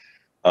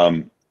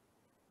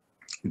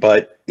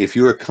 But if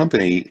you're a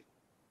company,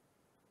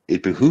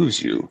 it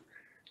behooves you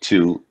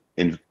to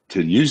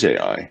use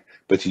AI,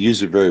 but to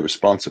use it very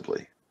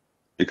responsibly,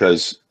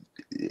 because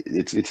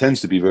it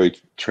tends to be very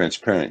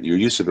transparent. Your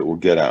use of it will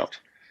get out.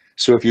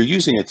 So if you're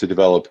using it to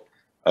develop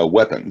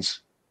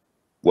weapons,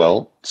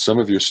 well, some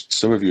of your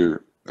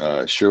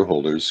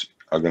shareholders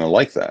are going to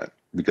like that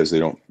because they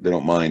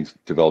don't mind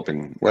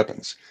developing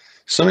weapons.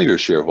 Some of your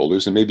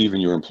shareholders and maybe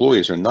even your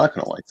employees are not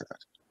going to like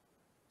that.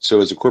 So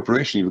as a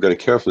corporation, you've got to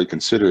carefully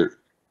consider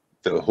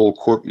the whole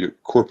your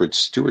corporate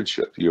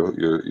stewardship. What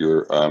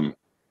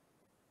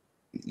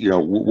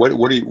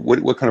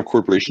kind of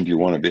corporation do you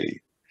want to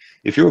be?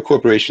 If you're a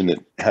corporation that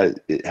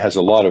has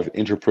a lot of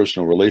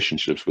interpersonal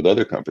relationships with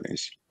other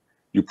companies,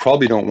 you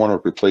probably don't want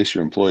to replace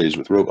your employees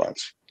with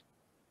robots,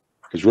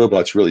 because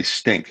robots really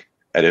stink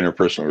at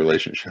interpersonal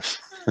relationships.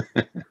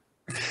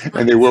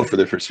 And they will for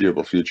the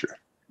foreseeable future.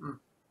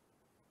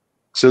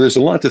 So there's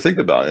a lot to think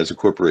about as a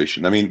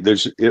corporation. I mean,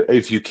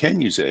 if you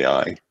can use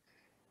AI,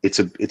 it's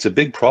a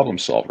big problem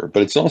solver,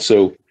 but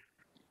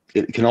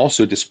it can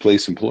also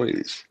displace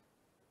employees.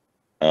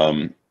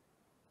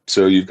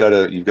 So you've got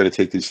to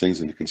take these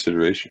things into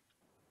consideration.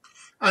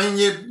 I mean,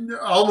 you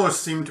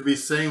almost seem to be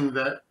saying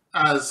that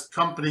as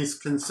companies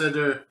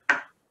consider,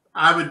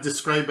 I would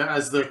describe it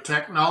as their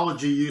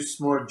technology use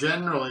more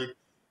generally,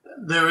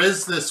 there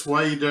is this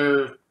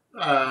wider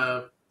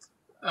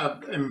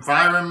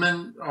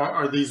environment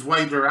or these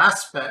wider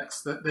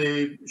aspects that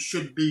they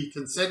should be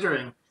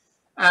considering.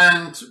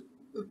 And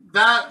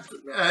that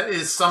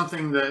is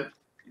something that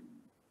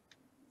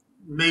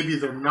maybe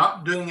they're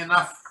not doing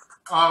enough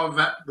of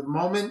at the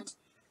moment.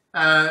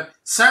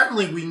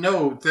 Certainly we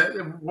know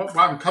that what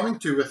I'm coming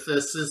to with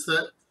this is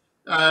that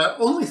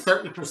only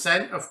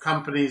 30% of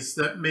companies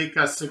that make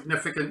a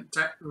significant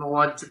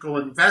technological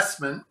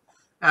investment,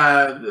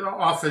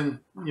 often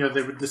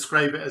they would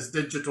describe it as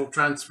digital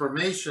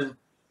transformation,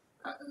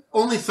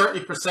 only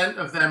 30%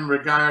 of them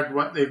regard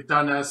what they've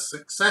done as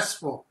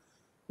successful,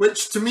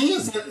 which to me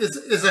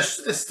is a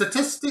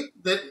statistic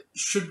that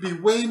should be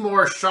way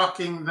more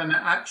shocking than it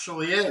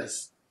actually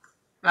is.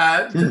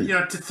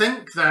 To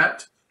think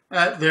that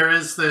there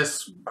is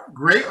this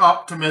great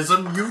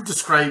optimism, you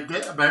described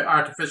it, about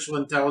artificial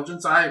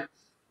intelligence. I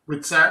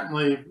would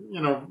certainly,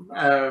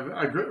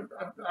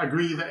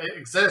 agree that it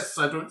exists.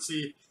 I don't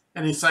see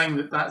any sign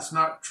that that's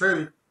not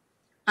true.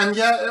 And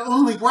yet it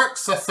only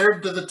works a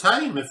third of the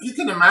time. If you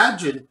can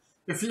imagine,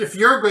 if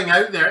you're going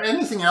out there,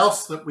 anything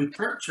else that we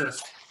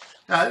purchase,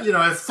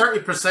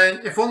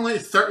 if only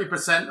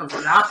 30% of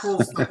the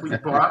apples that we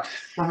bought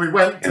when we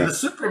went to the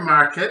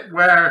supermarket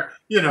were,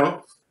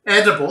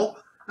 edible,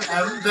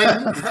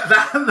 then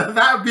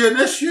that would be an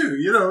issue.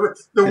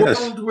 The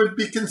world would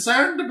be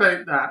concerned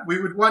about that. We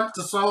would want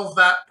to solve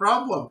that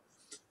problem.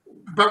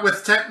 But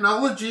with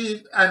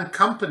technology and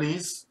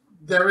companies,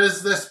 there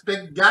is this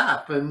big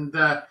gap. And,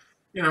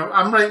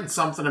 I'm writing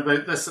something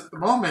about this at the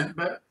moment,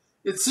 but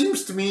it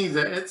seems to me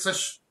that it's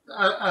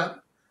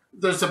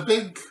there's a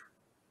big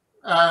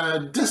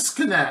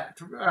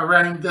disconnect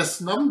around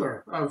this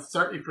number of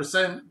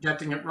 30%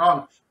 getting it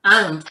wrong.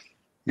 And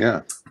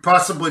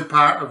possibly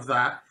part of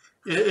that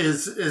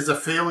is a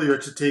failure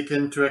to take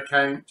into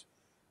account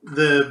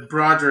the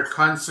broader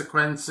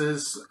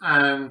consequences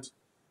and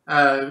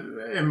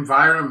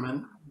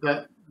environment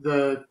that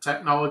the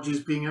technology is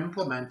being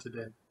implemented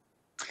in.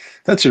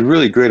 That's a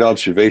really great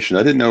observation.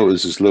 I didn't know it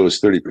was as low as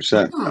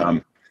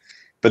 30%.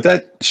 But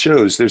that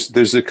shows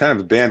there's a kind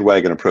of a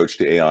bandwagon approach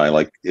to AI.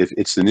 Like if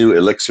it's the new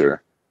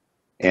elixir,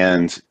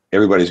 and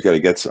everybody's got to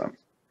get some.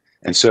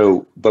 And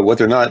so, but what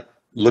they're not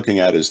looking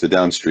at is the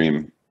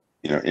downstream,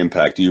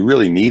 impact. Do you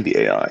really need the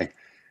AI?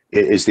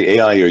 Is the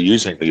AI you're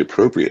using the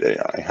appropriate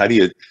AI? How do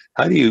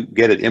you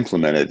get it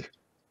implemented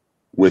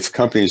with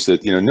companies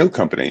that no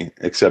company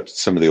except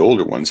some of the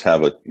older ones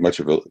have much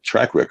of a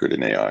track record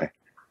in AI?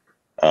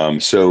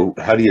 So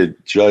how do you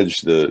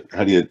judge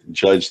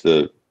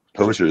the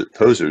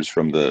posers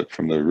from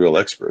the real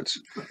experts?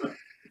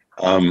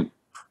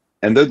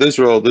 And those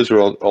are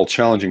all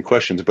challenging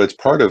questions, but it's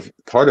part of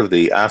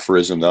the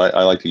aphorism that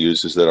I like to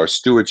use, is that our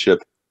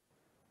stewardship,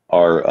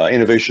 our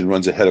innovation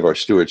runs ahead of our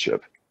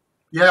stewardship.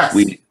 Yes.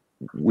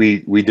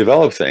 We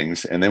develop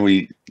things, and then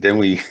we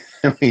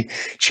we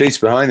chase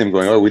behind them,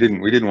 going, "Oh, we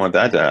didn't want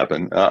that to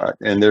happen."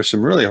 And there's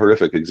some really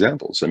horrific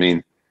examples. I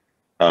mean,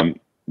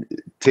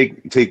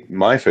 take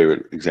my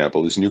favorite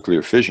example is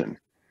nuclear fission.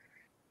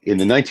 In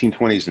the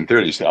 1920s and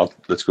 30s,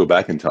 let's go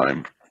back in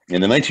time.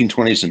 In the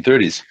 1920s and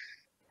 30s,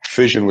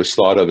 fission was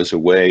thought of as a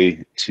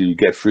way to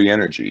get free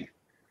energy.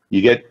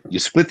 You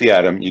split the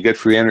atom, you get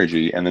free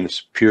energy, and then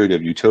this period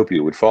of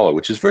utopia would follow,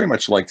 which is very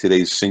much like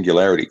today's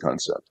singularity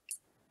concept,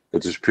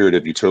 that this period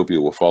of utopia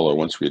will follow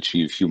once we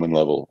achieve human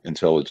level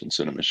intelligence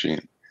in a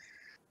machine.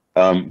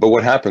 But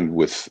what happened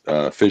with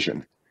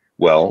fission?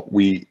 Well,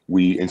 we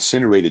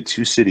incinerated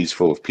 2 cities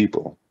full of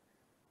people.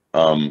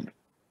 And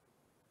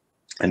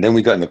then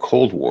we got in the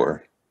Cold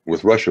War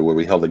with Russia, where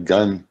we held a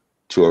gun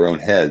to our own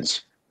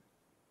heads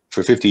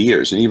for 50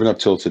 years, and even up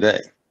till today.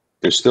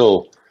 There's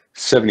still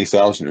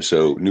 70,000 or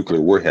so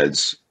nuclear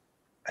warheads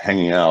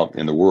hanging out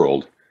in the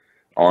world,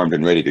 armed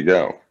and ready to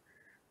go.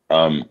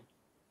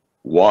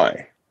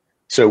 Why?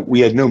 So we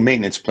had no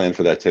maintenance plan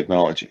for that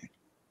technology.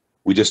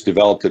 We just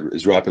developed it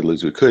as rapidly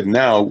as we could.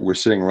 Now we're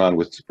sitting around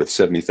with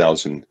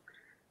 70,000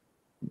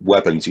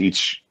 weapons,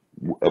 each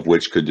of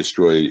which could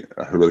destroy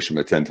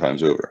Hiroshima 10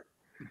 times over.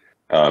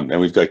 And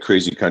we've got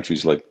crazy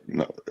countries like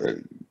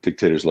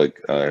dictators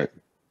like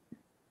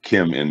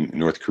Kim in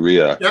North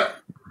Korea, yep,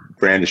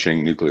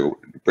 brandishing nuclear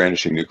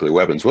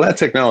weapons. Well, that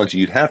technology,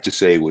 you'd have to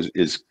say,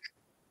 is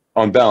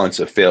on balance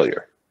a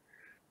failure.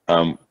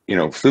 You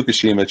know,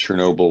 Fukushima,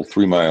 Chernobyl,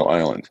 3 Mile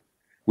Island.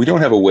 We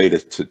don't have a way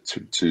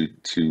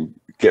to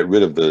get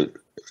rid of the,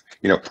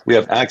 you know, we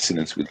have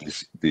accidents with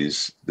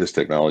this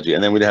technology,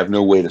 and then we'd have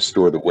no way to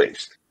store the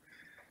waste.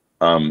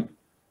 And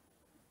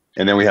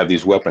then we have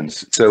these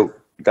weapons. So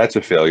that's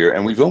a failure,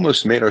 and we've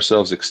almost made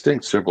ourselves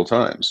extinct several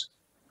times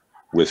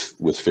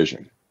with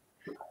fission.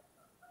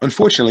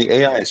 Unfortunately,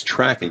 AI is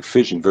tracking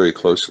fission very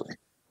closely.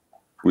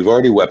 We've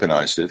already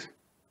weaponized it.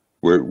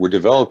 We're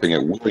developing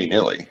it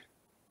willy-nilly.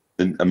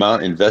 The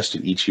amount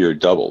invested each year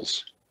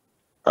doubles.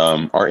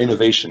 Our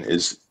innovation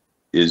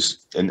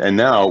and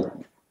now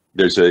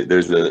there's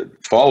a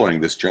following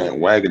this giant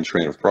wagon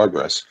train of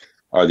progress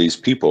are these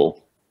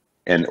people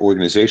and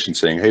organizations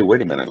saying, hey,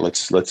 wait a minute,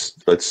 let's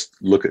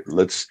look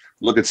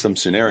at some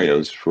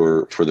scenarios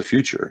for the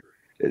future.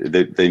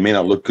 They may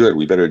not look good.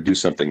 We better do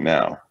something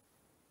now.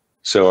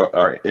 So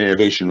our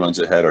innovation runs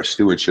ahead, our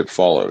stewardship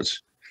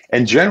follows.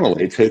 And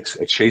generally it takes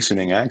a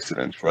chastening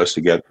accident for us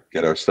to get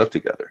our stuff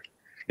together.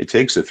 It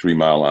takes a 3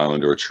 Mile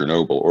Island or a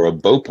Chernobyl or a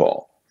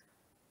Bhopal.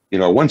 You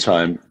know, one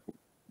time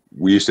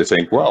we used to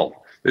think,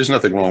 well, there's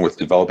nothing wrong with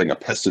developing a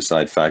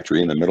pesticide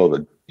factory in the middle of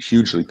a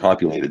hugely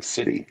populated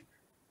city.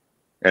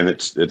 And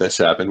that's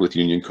happened with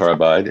Union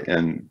Carbide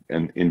and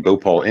in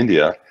Bhopal,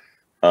 India.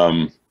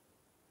 If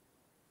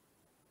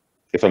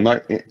I'm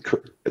not,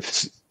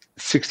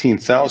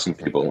 16,000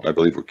 people, I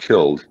believe, were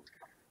killed.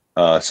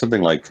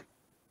 Something like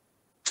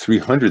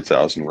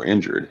 300,000 were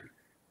injured.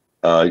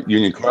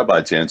 Union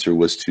Carbide's answer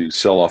was to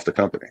sell off the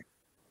company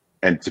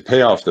and to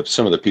pay off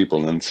some of the people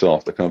and then sell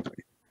off the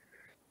company.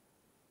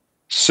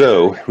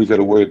 So we've got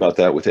to worry about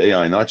that with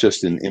AI, not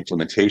just in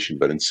implementation,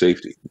 but in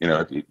safety. You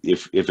know,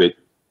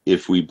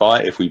 if we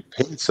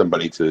pay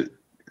somebody to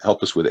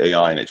help us with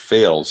AI and it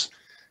fails,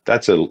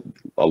 that's a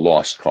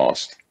lost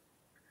cost.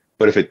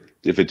 But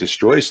if it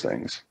destroys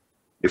things,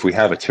 if we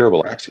have a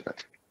terrible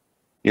accident,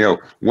 you know,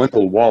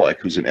 Wendell Wallach,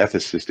 who's an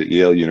ethicist at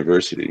Yale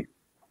University,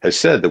 has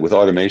said that with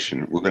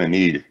automation, we're going to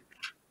need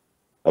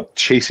a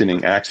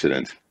chastening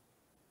accident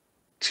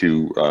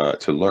to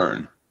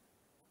learn.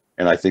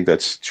 And I think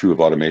that's true of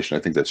automation. I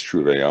think that's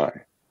true of AI.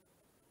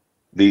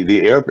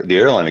 The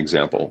airline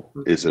example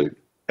is an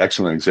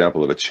excellent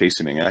example of a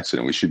chastening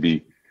accident. We should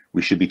be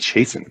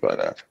chastened by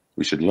that.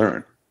 We should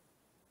learn.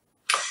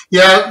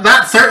 Yeah,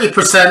 that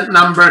 30%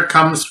 number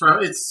comes from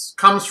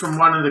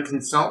one of the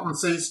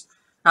consultancies.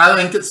 I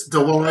think it's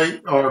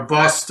Deloitte or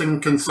Boston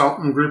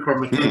Consulting Group or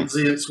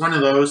McKinsey. It's one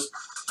of those.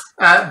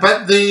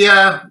 But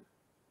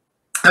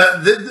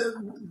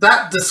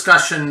that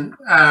discussion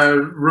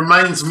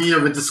reminds me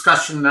of a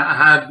discussion that I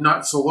had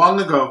not so long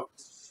ago,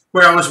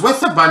 where I was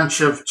with a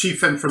bunch of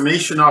chief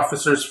information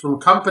officers from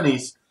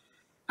companies,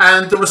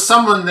 and there was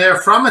someone there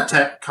from a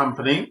tech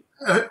company,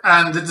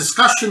 and the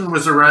discussion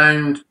was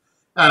around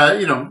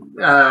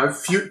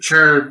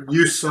future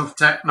use of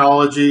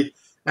technology,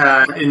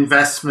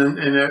 investment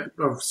in it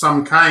of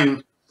some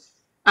kind.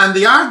 And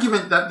the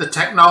argument that the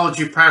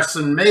technology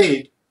person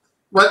made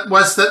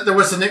was that there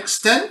was an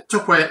extent to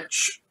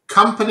which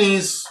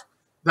companies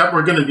that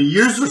were going to be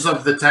users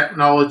of the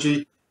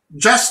technology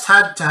just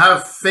had to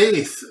have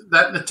faith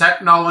that the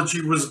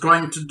technology was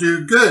going to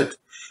do good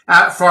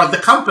for the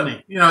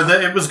company, you know,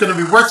 that it was going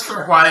to be worth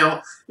their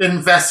while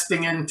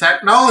investing in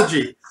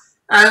technology.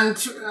 And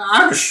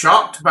I was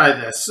shocked by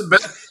this,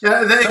 but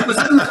it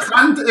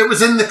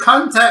was in the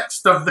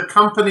context of the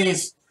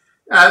companies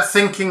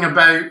thinking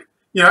about,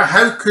 you know,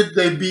 how could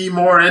they be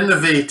more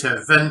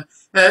innovative? And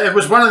it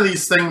was one of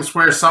these things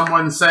where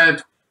someone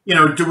said, you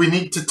know, do we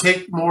need to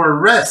take more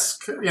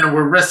risk? You know,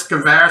 we're risk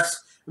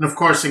averse. And of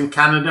course, in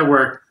Canada,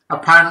 we're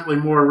apparently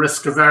more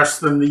risk averse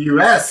than the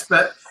US.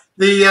 But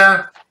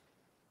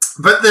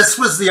but this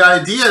was the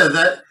idea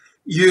that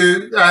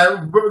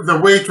the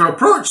way to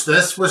approach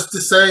this was to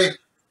say,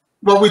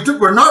 well,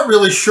 we're not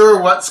really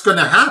sure what's going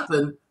to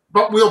happen,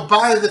 but we'll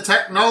buy the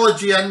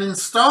technology and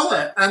install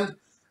it. And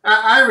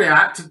I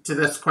reacted to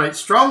this quite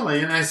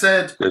strongly. And I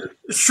said,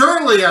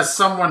 surely as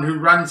someone who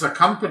runs a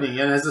company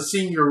and has a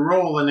senior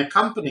role in a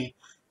company,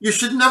 you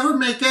should never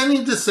make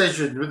any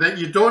decision that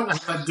you don't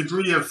have a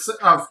degree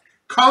of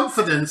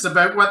confidence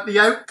about what the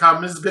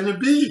outcome is going to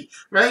be,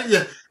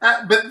 right?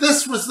 But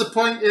this was the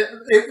point.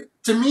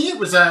 To me, it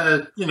was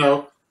a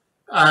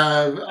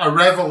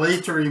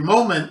revelatory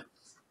moment,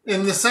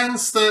 in the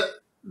sense that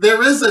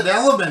there is an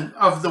element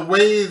of the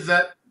way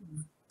that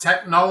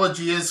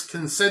technology is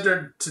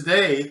considered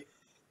today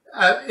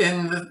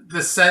in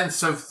the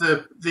sense of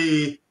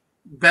the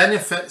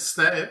benefits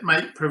that it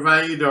might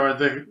provide, or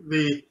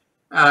the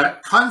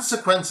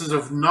consequences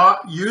of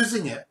not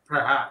using it,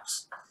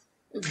 perhaps.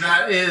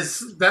 That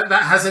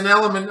has an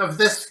element of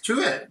this to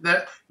it,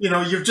 that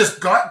you've just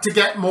got to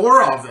get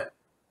more of it.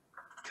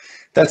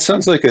 That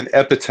sounds like an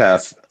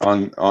epitaph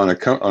on a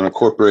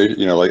corporate,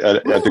 like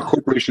at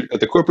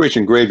the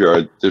corporation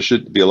graveyard. There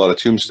should be a lot of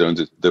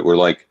tombstones that were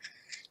like,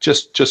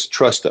 just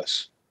trust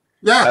us.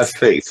 Yes. Have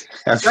faith.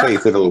 Have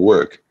faith that it'll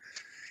work.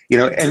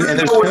 And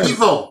there's no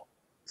evil.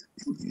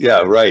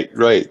 Yeah, right.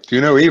 Do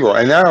no evil.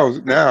 And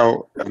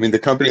now, I mean, the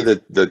company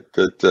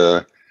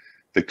that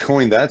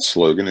coined that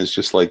slogan is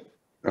just like,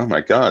 oh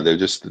my God, they're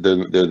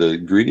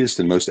the greediest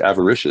and most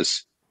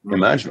avaricious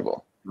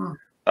imaginable.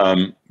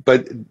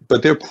 But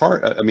they're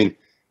I mean,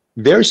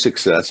 their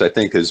success, I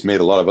think, has made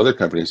a lot of other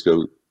companies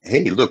go,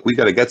 hey, look, we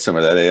got to get some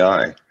of that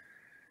AI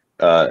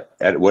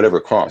at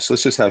whatever cost.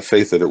 Let's just have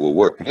faith that it will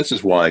work. And this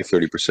is why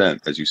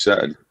 30%, as you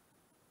said,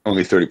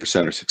 only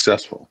 30% are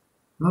successful.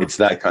 It's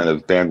that kind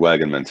of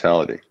bandwagon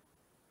mentality.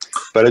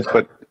 But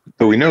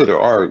we know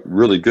there are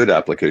really good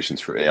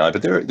applications for AI.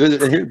 But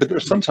there are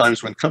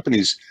sometimes when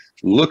companies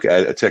look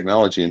at a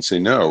technology and say,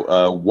 no,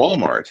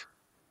 Walmart.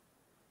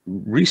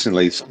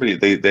 Recently,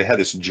 they had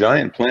this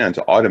giant plan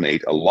to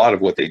automate a lot of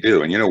what they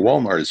do, and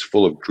Walmart is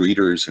full of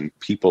greeters and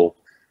people.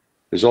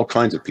 There's all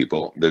kinds of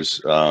people.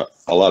 There's a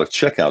lot of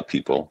checkout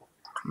people.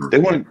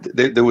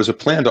 There was a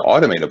plan to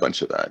automate a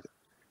bunch of that,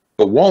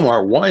 but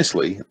Walmart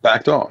wisely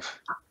backed off.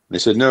 They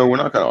said, no, we're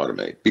not going to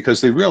automate,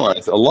 because they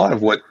realized a lot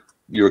of what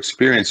your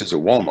experience is at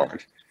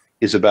Walmart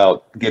is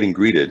about getting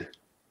greeted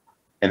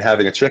and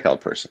having a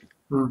checkout person,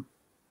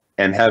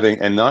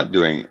 and not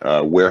doing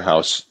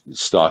warehouse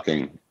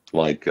stocking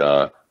like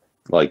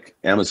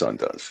Amazon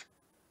does.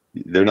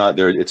 They're not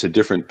there. It's a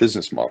different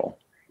business model.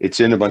 It's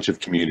in a bunch of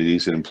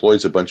communities. It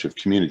employs a bunch of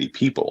community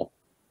people,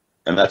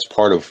 and that's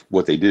part of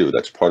what they do.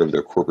 That's part of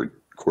their corporate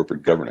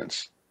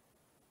governance.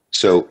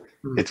 So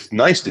it's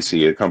nice to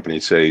see a company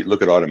say,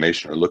 look at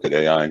automation or look at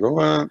AI and go,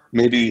 well,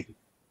 maybe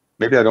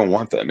I don't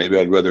want that. Maybe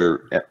I'd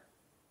rather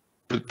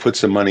put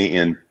some money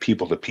in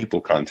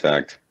people-to-people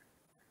contact,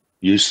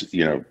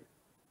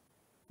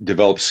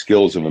 develop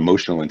skills of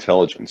emotional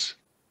intelligence,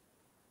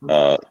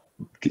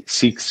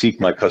 seek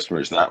my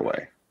customers that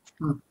way.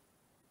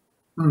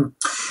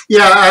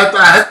 Yeah,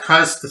 I had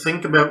cause to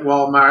think about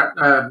Walmart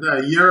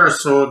a year or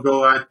so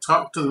ago. I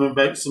talked to them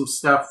about some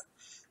stuff,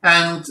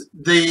 and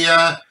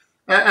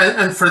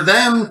and for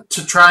them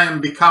to try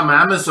and become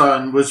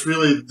Amazon was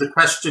really the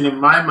question in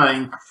my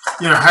mind.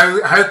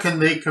 How can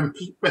they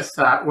compete with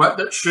that?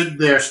 What should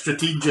their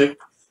strategic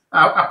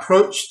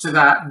approach to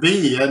that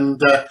be? And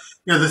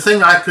the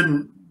thing I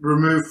couldn't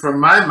remove from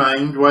my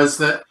mind was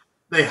that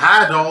they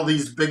had all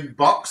these big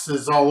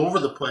boxes all over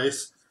the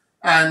place,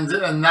 and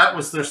that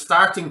was their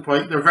starting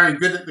point. They're very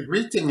good at the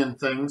greeting and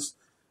things,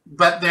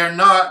 but they're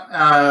not,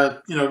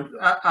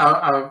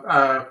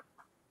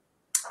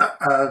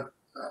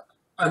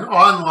 an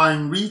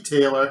online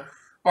retailer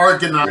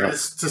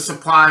organized to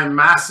supply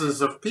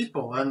masses of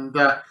people and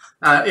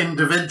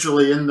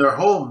individually in their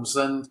homes.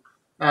 And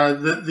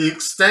the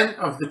extent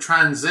of the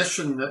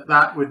transition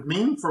that would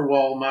mean for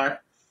Walmart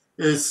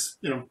is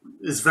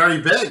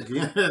very big.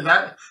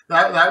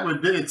 that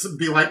would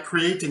be like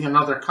creating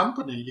another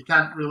company. You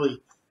can't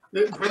really,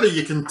 whether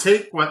you can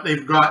take what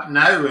they've got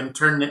now and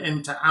turn it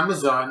into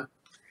Amazon,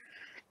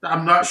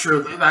 I'm not sure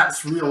that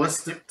that's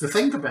realistic to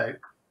think about.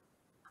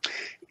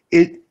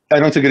 I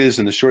don't think it is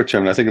in the short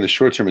term. And I think in the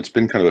short term, it's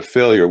been kind of a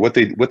failure. What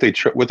they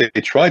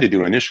tried to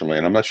do initially,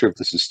 and I'm not sure if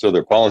this is still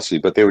their policy,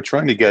 but they were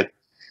trying to get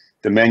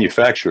the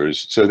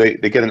manufacturers, so they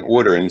get an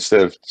order, and instead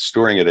of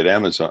storing it at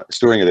Amazon,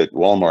 storing it at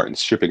Walmart and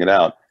shipping it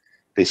out,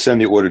 they send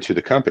the order to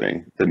the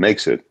company that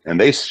makes it, and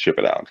they ship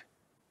it out.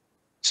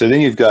 So then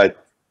you've got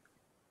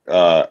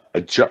a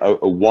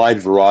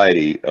wide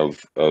variety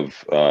of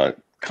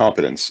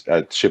competence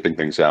at shipping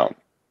things out,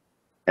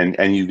 and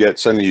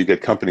suddenly you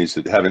get companies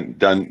that haven't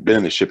been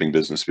in the shipping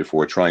business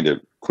before trying to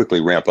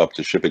quickly ramp up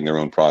to shipping their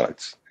own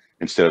products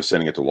instead of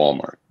sending it to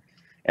Walmart.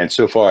 And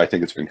so far, I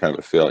think it's been kind of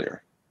a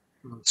failure.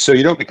 So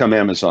you don't become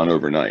Amazon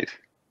overnight.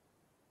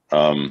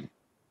 And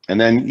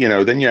then you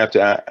have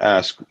to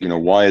ask,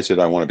 why is it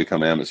I want to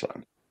become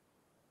Amazon?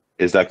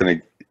 Is that going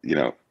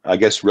to, I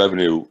guess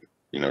revenue,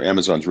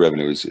 Amazon's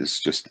revenue is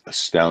just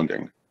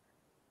astounding.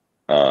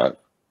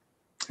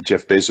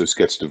 Jeff Bezos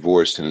gets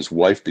divorced and his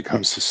wife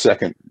becomes the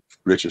second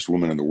richest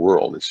woman in the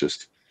world.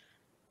 It's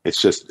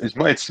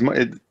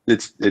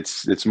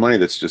money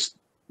that's just,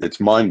 it's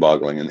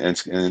mind-boggling, and I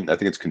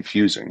think it's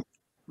confusing.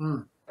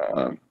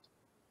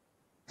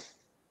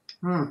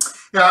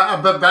 Yeah,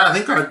 but I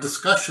think our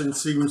discussion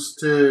seems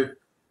to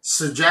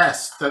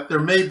suggest that there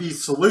may be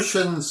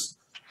solutions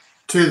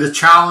to the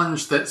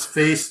challenge that's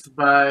faced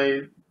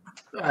by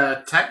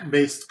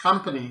tech-based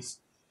companies,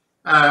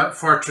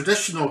 for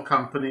traditional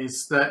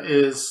companies, that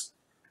is,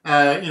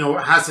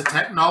 has a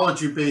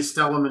technology-based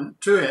element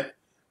to it,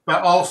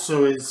 but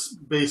also is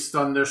based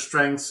on their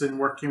strengths in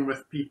working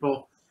with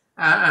people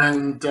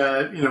and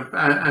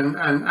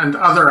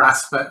other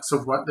aspects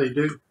of what they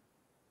do.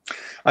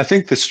 I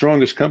think the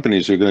strongest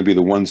companies are going to be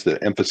the ones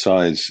that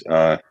emphasize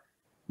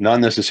not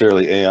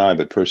necessarily AI,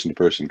 but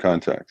person-to-person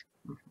contact.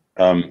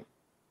 When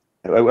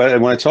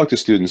I talk to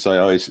students, I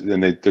always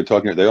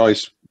they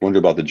always wonder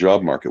about the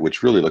job market,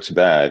 which really looks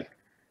bad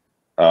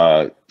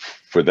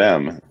for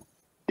them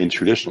in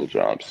traditional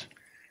jobs.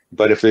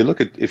 But if you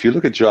look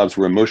at jobs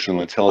where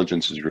emotional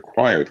intelligence is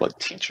required, like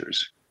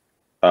teachers,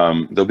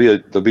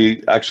 there'll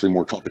be actually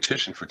more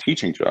competition for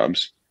teaching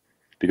jobs,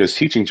 because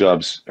teaching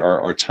jobs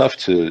are tough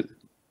to,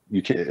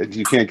 you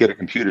can't get a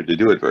computer to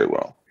do it very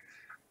well.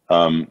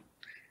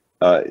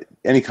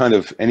 Any kind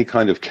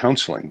of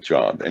counseling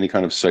job, any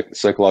kind of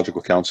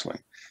psychological counseling.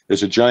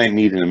 There's a giant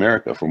need in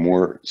America for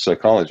more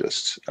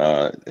psychologists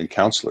and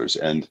counselors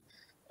and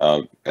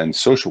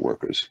social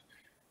workers,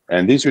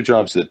 and these are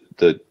jobs that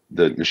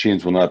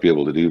machines will not be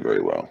able to do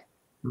very well.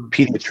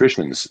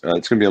 Pediatricians,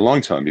 it's going to be a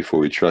long time before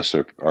we trust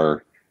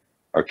our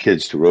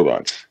kids to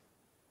robots.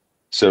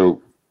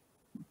 So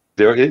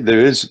there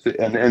is,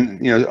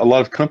 and you know, a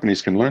lot of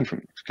companies can learn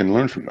from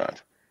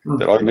that.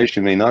 That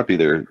automation may not be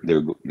their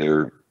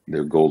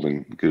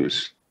golden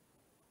goose.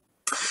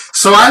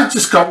 So I've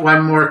just got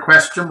one more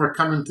question. We're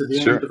coming to the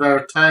Sure. end of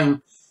our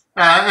time,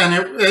 and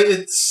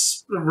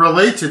it's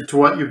related to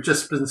what you've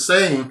just been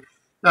saying,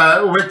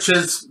 which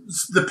is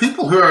the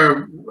people who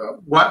are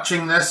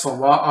watching this, a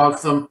lot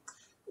of them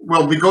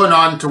will be going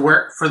on to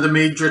work for the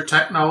major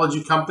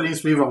technology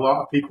companies. We have a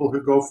lot of people who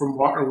go from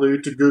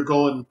Waterloo to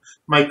Google and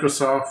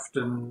Microsoft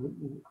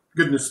and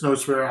goodness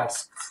knows where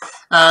else.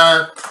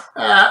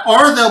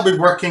 Or they'll be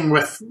working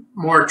with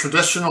more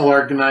traditional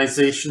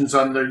organizations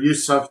on their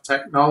use of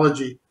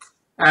technology.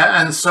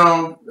 And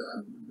so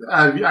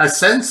I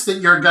sense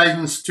that your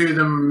guidance to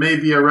them may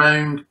be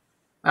around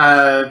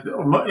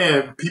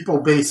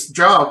people-based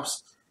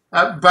jobs.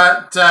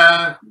 But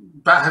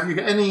have you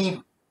got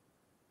any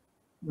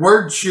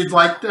words you'd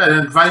like,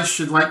 advice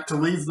you'd like to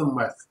leave them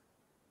with?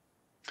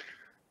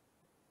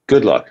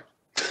 Good luck.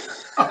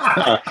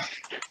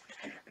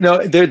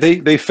 No,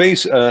 they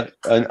face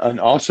an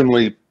awesome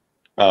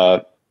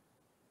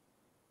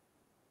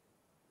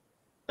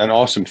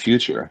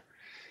future.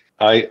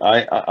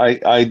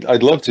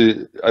 I'd love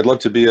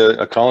to be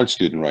a college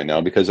student right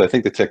now, because I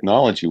think the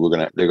technology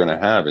they're gonna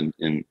have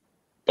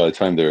by the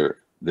time they're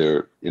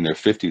in their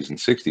 50s and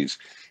 60s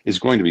is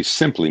going to be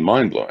simply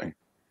mind-blowing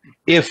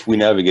if we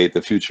navigate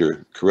the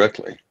future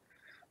correctly.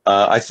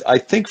 I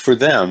think for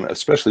them,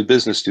 especially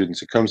business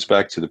students, it comes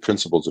back to the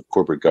principles of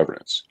corporate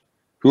governance.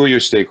 Who are your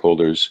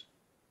stakeholders?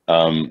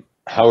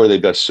 How are they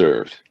best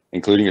served,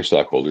 including your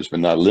stockholders, but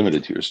not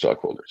limited to your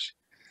stockholders?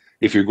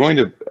 If you're going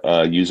to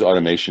use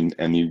automation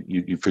and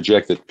you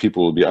project that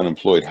people will be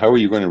unemployed, how are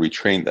you going to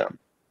retrain them?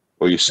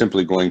 Or are you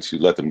simply going to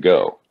let them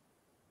go?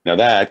 Now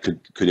that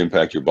could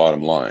impact your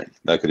bottom line.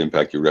 That could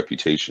impact your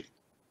reputation.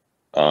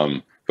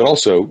 But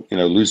also, you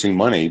know, losing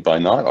money by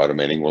not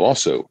automating will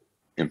also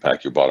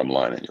impact your bottom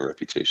line and your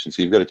reputation.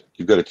 So you've got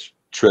to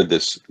tread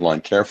this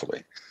line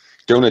carefully.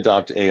 Don't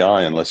adopt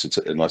AI unless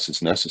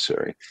it's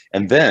necessary,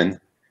 and then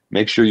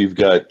make sure you've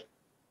got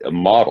a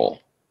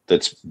model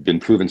that's been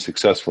proven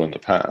successful in the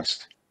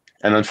past.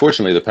 And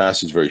unfortunately, the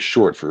past is very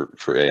short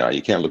for AI.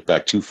 You can't look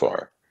back too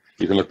far.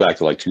 You can look back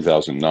to like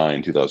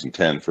 2009,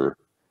 2010 for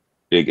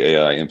big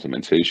AI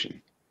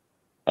implementation.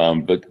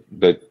 But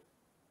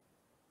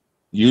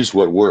use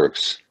what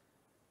works.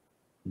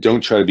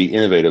 Don't try to be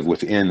innovative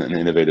within an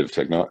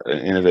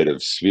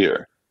innovative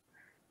sphere,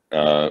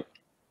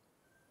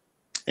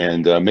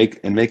 and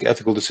make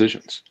ethical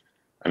decisions.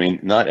 I mean,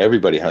 not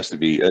everybody has to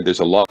be. There's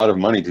a lot of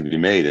money to be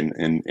made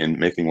in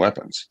making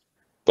weapons,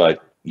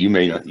 but you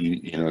may not.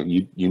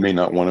 You may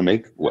not want to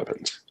make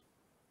weapons,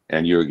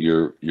 and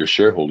your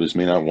shareholders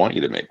may not want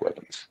you to make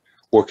weapons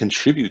or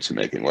contribute to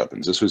making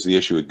weapons. This was the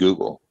issue at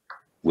Google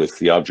with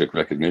the object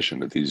recognition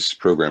that these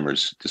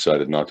programmers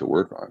decided not to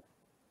work on.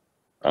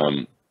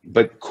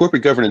 But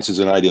corporate governance is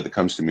an idea that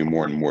comes to me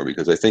more and more,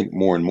 because I think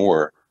more and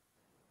more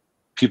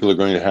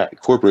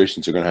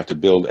corporations are going to have to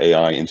build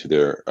AI into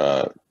their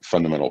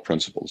fundamental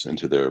principles,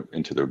 into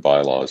their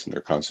bylaws and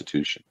their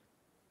constitution,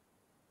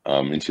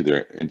 and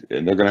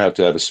they're going to have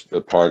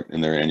a part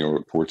in their annual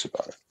reports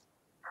about it.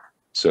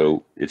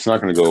 So it's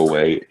not going to go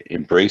away.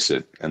 Embrace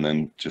it, and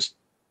then just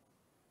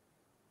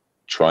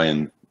try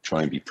and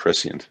be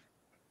prescient.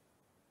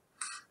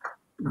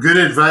 Good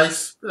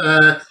advice.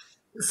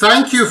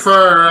 Thank you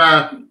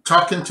for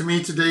talking to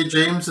me today,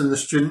 James, and the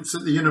students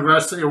at the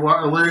University of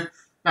Waterloo.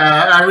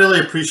 I really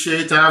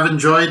appreciate it. I've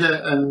enjoyed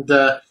it, and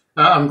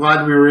I'm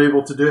glad we were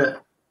able to do it.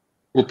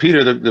 Well,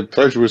 Peter, the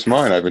pleasure was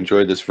mine. I've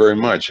enjoyed this very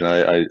much, and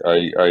I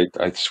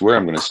swear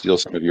I'm going to steal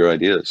some of your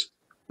ideas.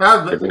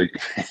 They're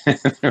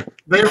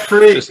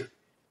free.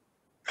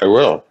 I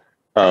will.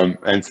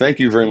 And thank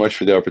you very much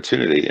for the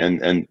opportunity,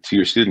 and to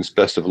your students,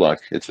 best of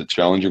luck. It's a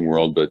challenging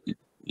world, but you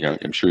know,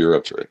 I'm sure you're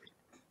up to it.